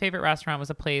 and his favorite restaurant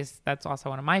was a place that's also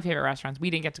one of my favorite restaurants.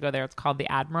 We didn't get to go there. It's called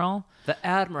the Admiral. The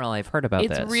Admiral, I've heard about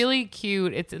this. It's really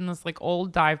cute. It's in this like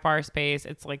old dive bar space.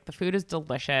 It's like the food is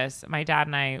delicious. My dad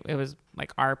and I, it was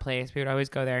like our place. We would always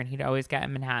go there, and he'd always get a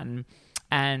Manhattan.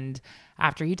 And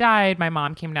after he died, my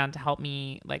mom came down to help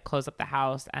me like close up the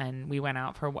house, and we went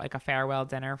out for like a farewell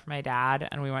dinner for my dad,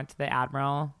 and we went to the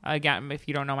Admiral. Again, if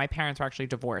you don't know, my parents were actually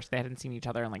divorced. They hadn't seen each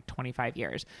other in like 25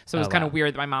 years. So it was kind of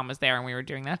weird that my mom was there and we were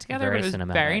doing that together. But it was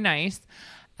very nice.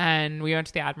 And we went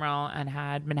to the Admiral and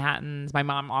had Manhattans. My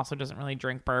mom also doesn't really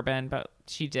drink bourbon, but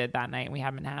she did that night. And we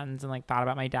had Manhattans and like thought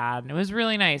about my dad, and it was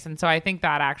really nice. And so I think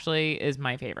that actually is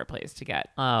my favorite place to get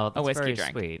a whiskey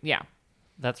drink. Sweet. Yeah.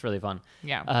 That's really fun.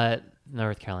 Yeah.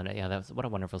 North Carolina. Yeah, what a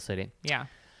wonderful city. Yeah.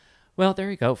 Well, there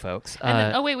you go, folks.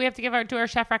 And then, we have to give our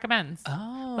chef recommends.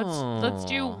 Oh.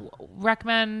 Let's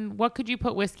recommend. What could you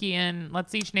put whiskey in?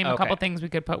 Let's each name a couple things we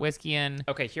could put whiskey in.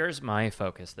 Okay, here's my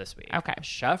focus this week. Okay.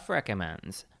 Chef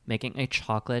recommends making a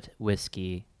chocolate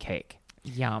whiskey cake.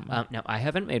 Yum. Now, I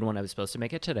haven't made one. I was supposed to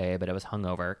make it today, but I was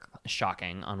hungover.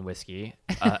 Shocking on whiskey.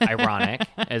 Ironic,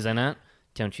 isn't it?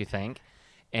 Don't you think?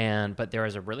 But there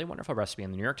is a really wonderful recipe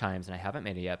in the New York Times, and I haven't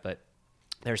made it yet, but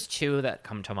there's two that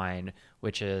come to mind,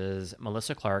 which is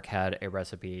Melissa Clark had a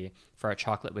recipe for a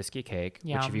chocolate whiskey cake,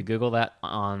 which if you Google that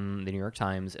on the New York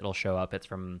Times, it'll show up. It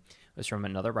was from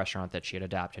another restaurant that she had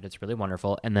adapted. It's really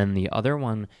wonderful. And then the other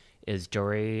one is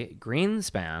Dory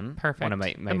Greenspan. Perfect. One of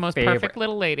my the most favorite, perfect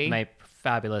little lady. My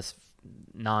fabulous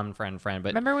non-friend, but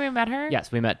remember we met her?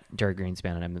 Yes, we met Dory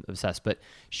Greenspan, and I'm obsessed. But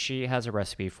she has a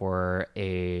recipe for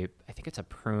I think it's a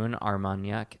prune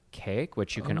Armagnac cake,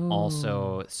 which you can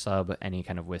also sub any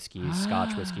kind of whiskey,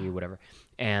 Scotch whiskey, whatever.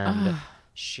 And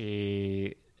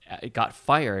she got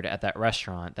fired at that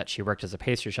restaurant that she worked as a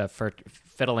pastry chef for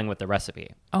fiddling with the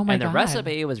recipe. Oh my God. And the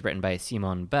recipe was written by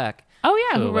Simone Beck. Oh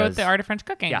yeah, who wrote The Art of French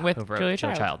Cooking with Julia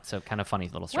Child. So kind of funny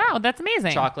little story. Wow, that's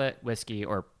amazing. Chocolate, whiskey,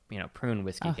 or prune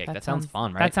whiskey cake. That sounds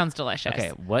fun, right? That sounds delicious. Okay,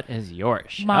 what is your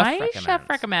chef chef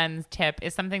recommends tip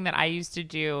is something that I used to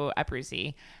do at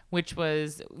Brucey, which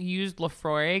was used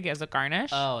Laphroaig as a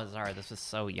garnish. Oh, Zara, this is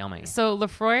so yummy. So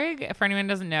Laphroaig, for anyone who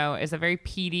doesn't know, is a very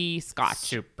peaty Scotch.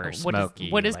 Super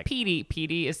smoky. What is peaty?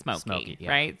 Peaty is smoky,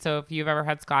 right? So if you've ever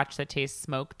had Scotch that tastes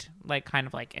smoked, like kind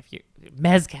of like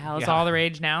mezcal is all the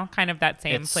rage now, kind of that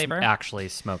same flavor. It's actually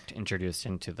smoked, introduced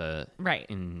into the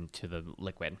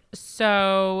liquid.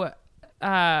 So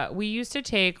we used to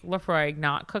take Laphroaig,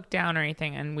 not cooked down or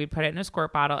anything, and we'd put it in a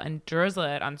squirt bottle and drizzle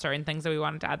it on certain things that we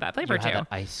wanted to add that flavor to. That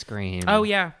ice cream. Oh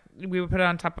yeah, we would put it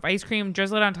on top of ice cream,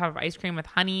 drizzle it on top of ice cream with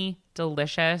honey.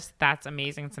 Delicious. That's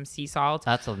amazing. Some sea salt.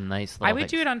 That's a nice little I would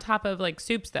do it on top of like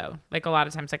soups though. Like a lot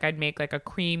of times, like I'd make like a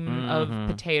cream of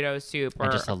potato soup or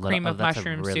just a cream of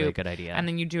mushroom really soup. Good idea. And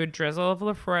then you do a drizzle of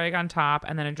Laphroaig on top,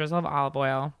 and then a drizzle of olive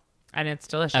oil, and it's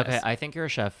delicious. Okay, I think you're a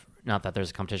chef. Not that there's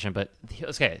a competition, but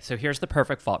okay. So here's the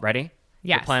perfect fault. Ready?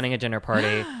 Yes. You're planning a dinner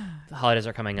party. The holidays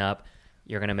are coming up.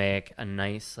 You're gonna make a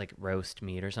nice like roast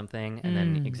meat or something, and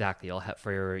then you'll have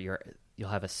you'll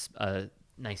have a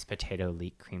nice potato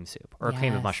leek cream soup or a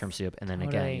cream of mushroom soup, and then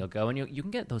again you'll go and you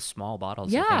can get those small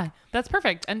bottles. Yeah, that's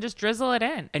perfect, and just drizzle it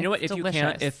in. And you know what? If delicious. You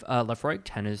can't, if Laphroaig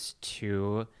 10 is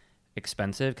too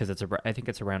expensive because I think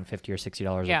it's around $50 or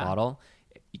 $60 a bottle.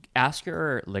 Ask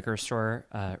your liquor store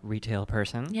retail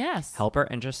person, help her,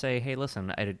 and just say, hey,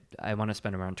 listen, I want to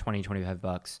spend around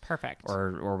 $20-$25. Perfect.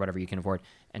 Or whatever you can afford,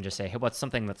 and just say, hey, what's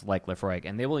something that's like Laphroaig?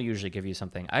 And they will usually give you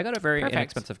something. I got a very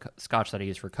inexpensive Scotch that I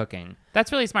use for cooking.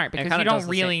 That's really smart because you don't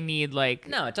really need like...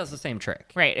 No, it does the same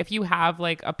trick. Right. If you have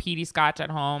like a peaty Scotch at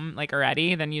home, like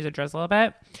already, then use a drizzle a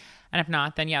bit. And if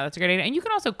not, then that's a great idea. And you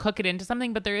can also cook it into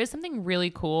something, but there is something really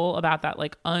cool about that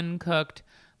like uncooked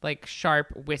like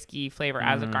sharp whiskey flavor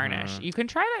as a garnish. You can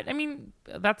try that. I mean,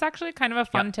 that's actually kind of a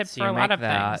fun tip for a lot of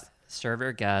things. Serve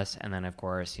your guests, and then of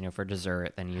course, for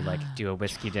dessert, then you like do a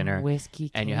whiskey dinner. Whiskey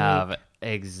cake. And you have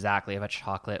Exactly. Of a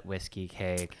chocolate whiskey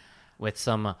cake with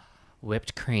some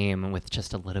whipped cream with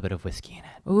just a little bit of whiskey in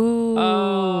it. Ooh.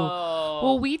 Oh,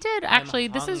 well, we did actually.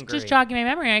 This is just jogging my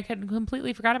memory. I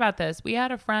completely forgot about this. We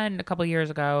had a friend a couple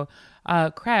years ago,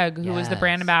 Craig, who was the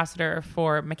brand ambassador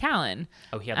for Macallan.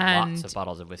 Oh, he had lots of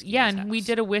bottles of whiskey. Yeah, and we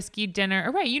did a whiskey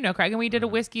dinner. Right, you know Craig, and we did a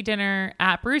whiskey dinner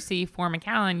at Brucey for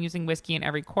Macallan using whiskey in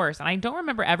every course. And I don't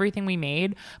remember everything we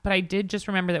made, but I did just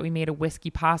remember that we made a whiskey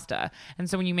pasta. And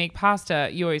so when you make pasta,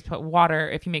 you always put water.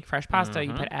 If you make fresh pasta,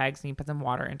 you put eggs and you put some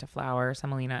water into flour,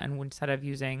 semolina, and instead of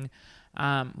using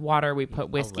water, we put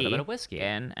whiskey, a little bit of whiskey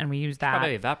in, and we use that.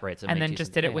 Probably evaporates, and then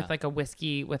just did it with like a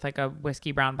whiskey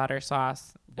brown butter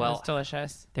sauce. Well, it was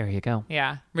delicious. There you go.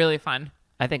 Yeah, really fun.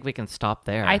 I think we can stop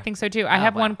there. I think so too. I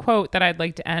have one quote that I'd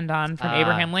like to end on from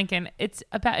Abraham Lincoln. It's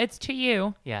to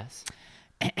you. Yes.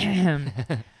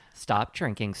 Stop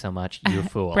drinking so much, you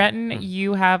fool. Breton,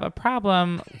 you have a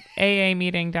problem. AA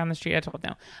meeting down the street. I told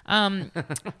no.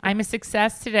 I'm a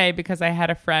success today because I had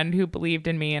a friend who believed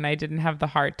in me and I didn't have the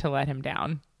heart to let him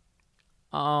down.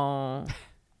 Oh,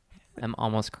 I'm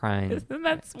almost crying. Isn't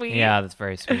that sweet? Yeah, that's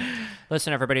very sweet.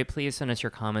 Listen, everybody, please send us your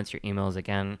comments, your emails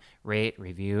again. Rate,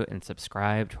 review, and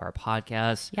subscribe to our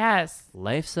podcast. Yes.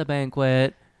 Life's a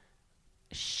Banquet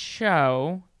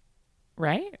Show,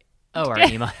 right? Oh, our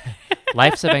email.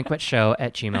 Life's a Banquet Show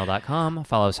at gmail.com.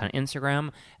 Follow us on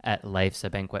Instagram at Life's a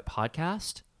Banquet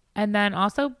Podcast. And then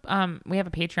also, we have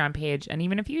a Patreon page, and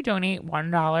even if you donate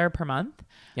 $1 per month,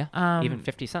 even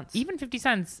 50 cents. Even 50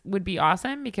 cents would be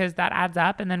awesome because that adds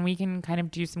up, and then we can kind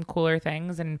of do some cooler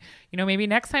things. And, maybe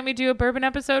next time we do a bourbon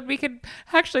episode, we could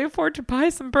actually afford to buy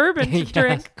some bourbon to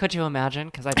drink. Could you imagine?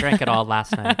 Because I drank it all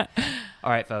last night. All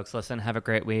right, folks, listen, have a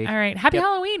great week. All right, happy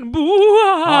Halloween.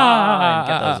 And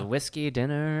get those whiskey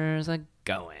dinners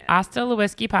going. Hasta la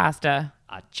whiskey pasta.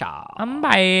 Ciao.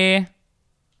 Bye.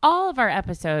 All of our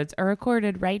episodes are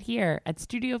recorded right here at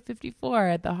Studio 54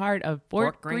 at the heart of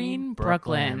Fort Greene,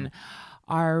 Brooklyn.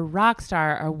 Our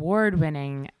rockstar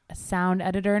award-winning sound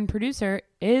editor and producer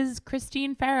is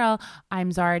Christine Farrell.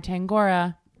 I'm Zara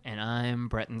Tangora. And I'm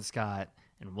Breton Scott.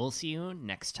 And we'll see you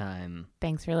next time.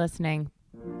 Thanks for listening.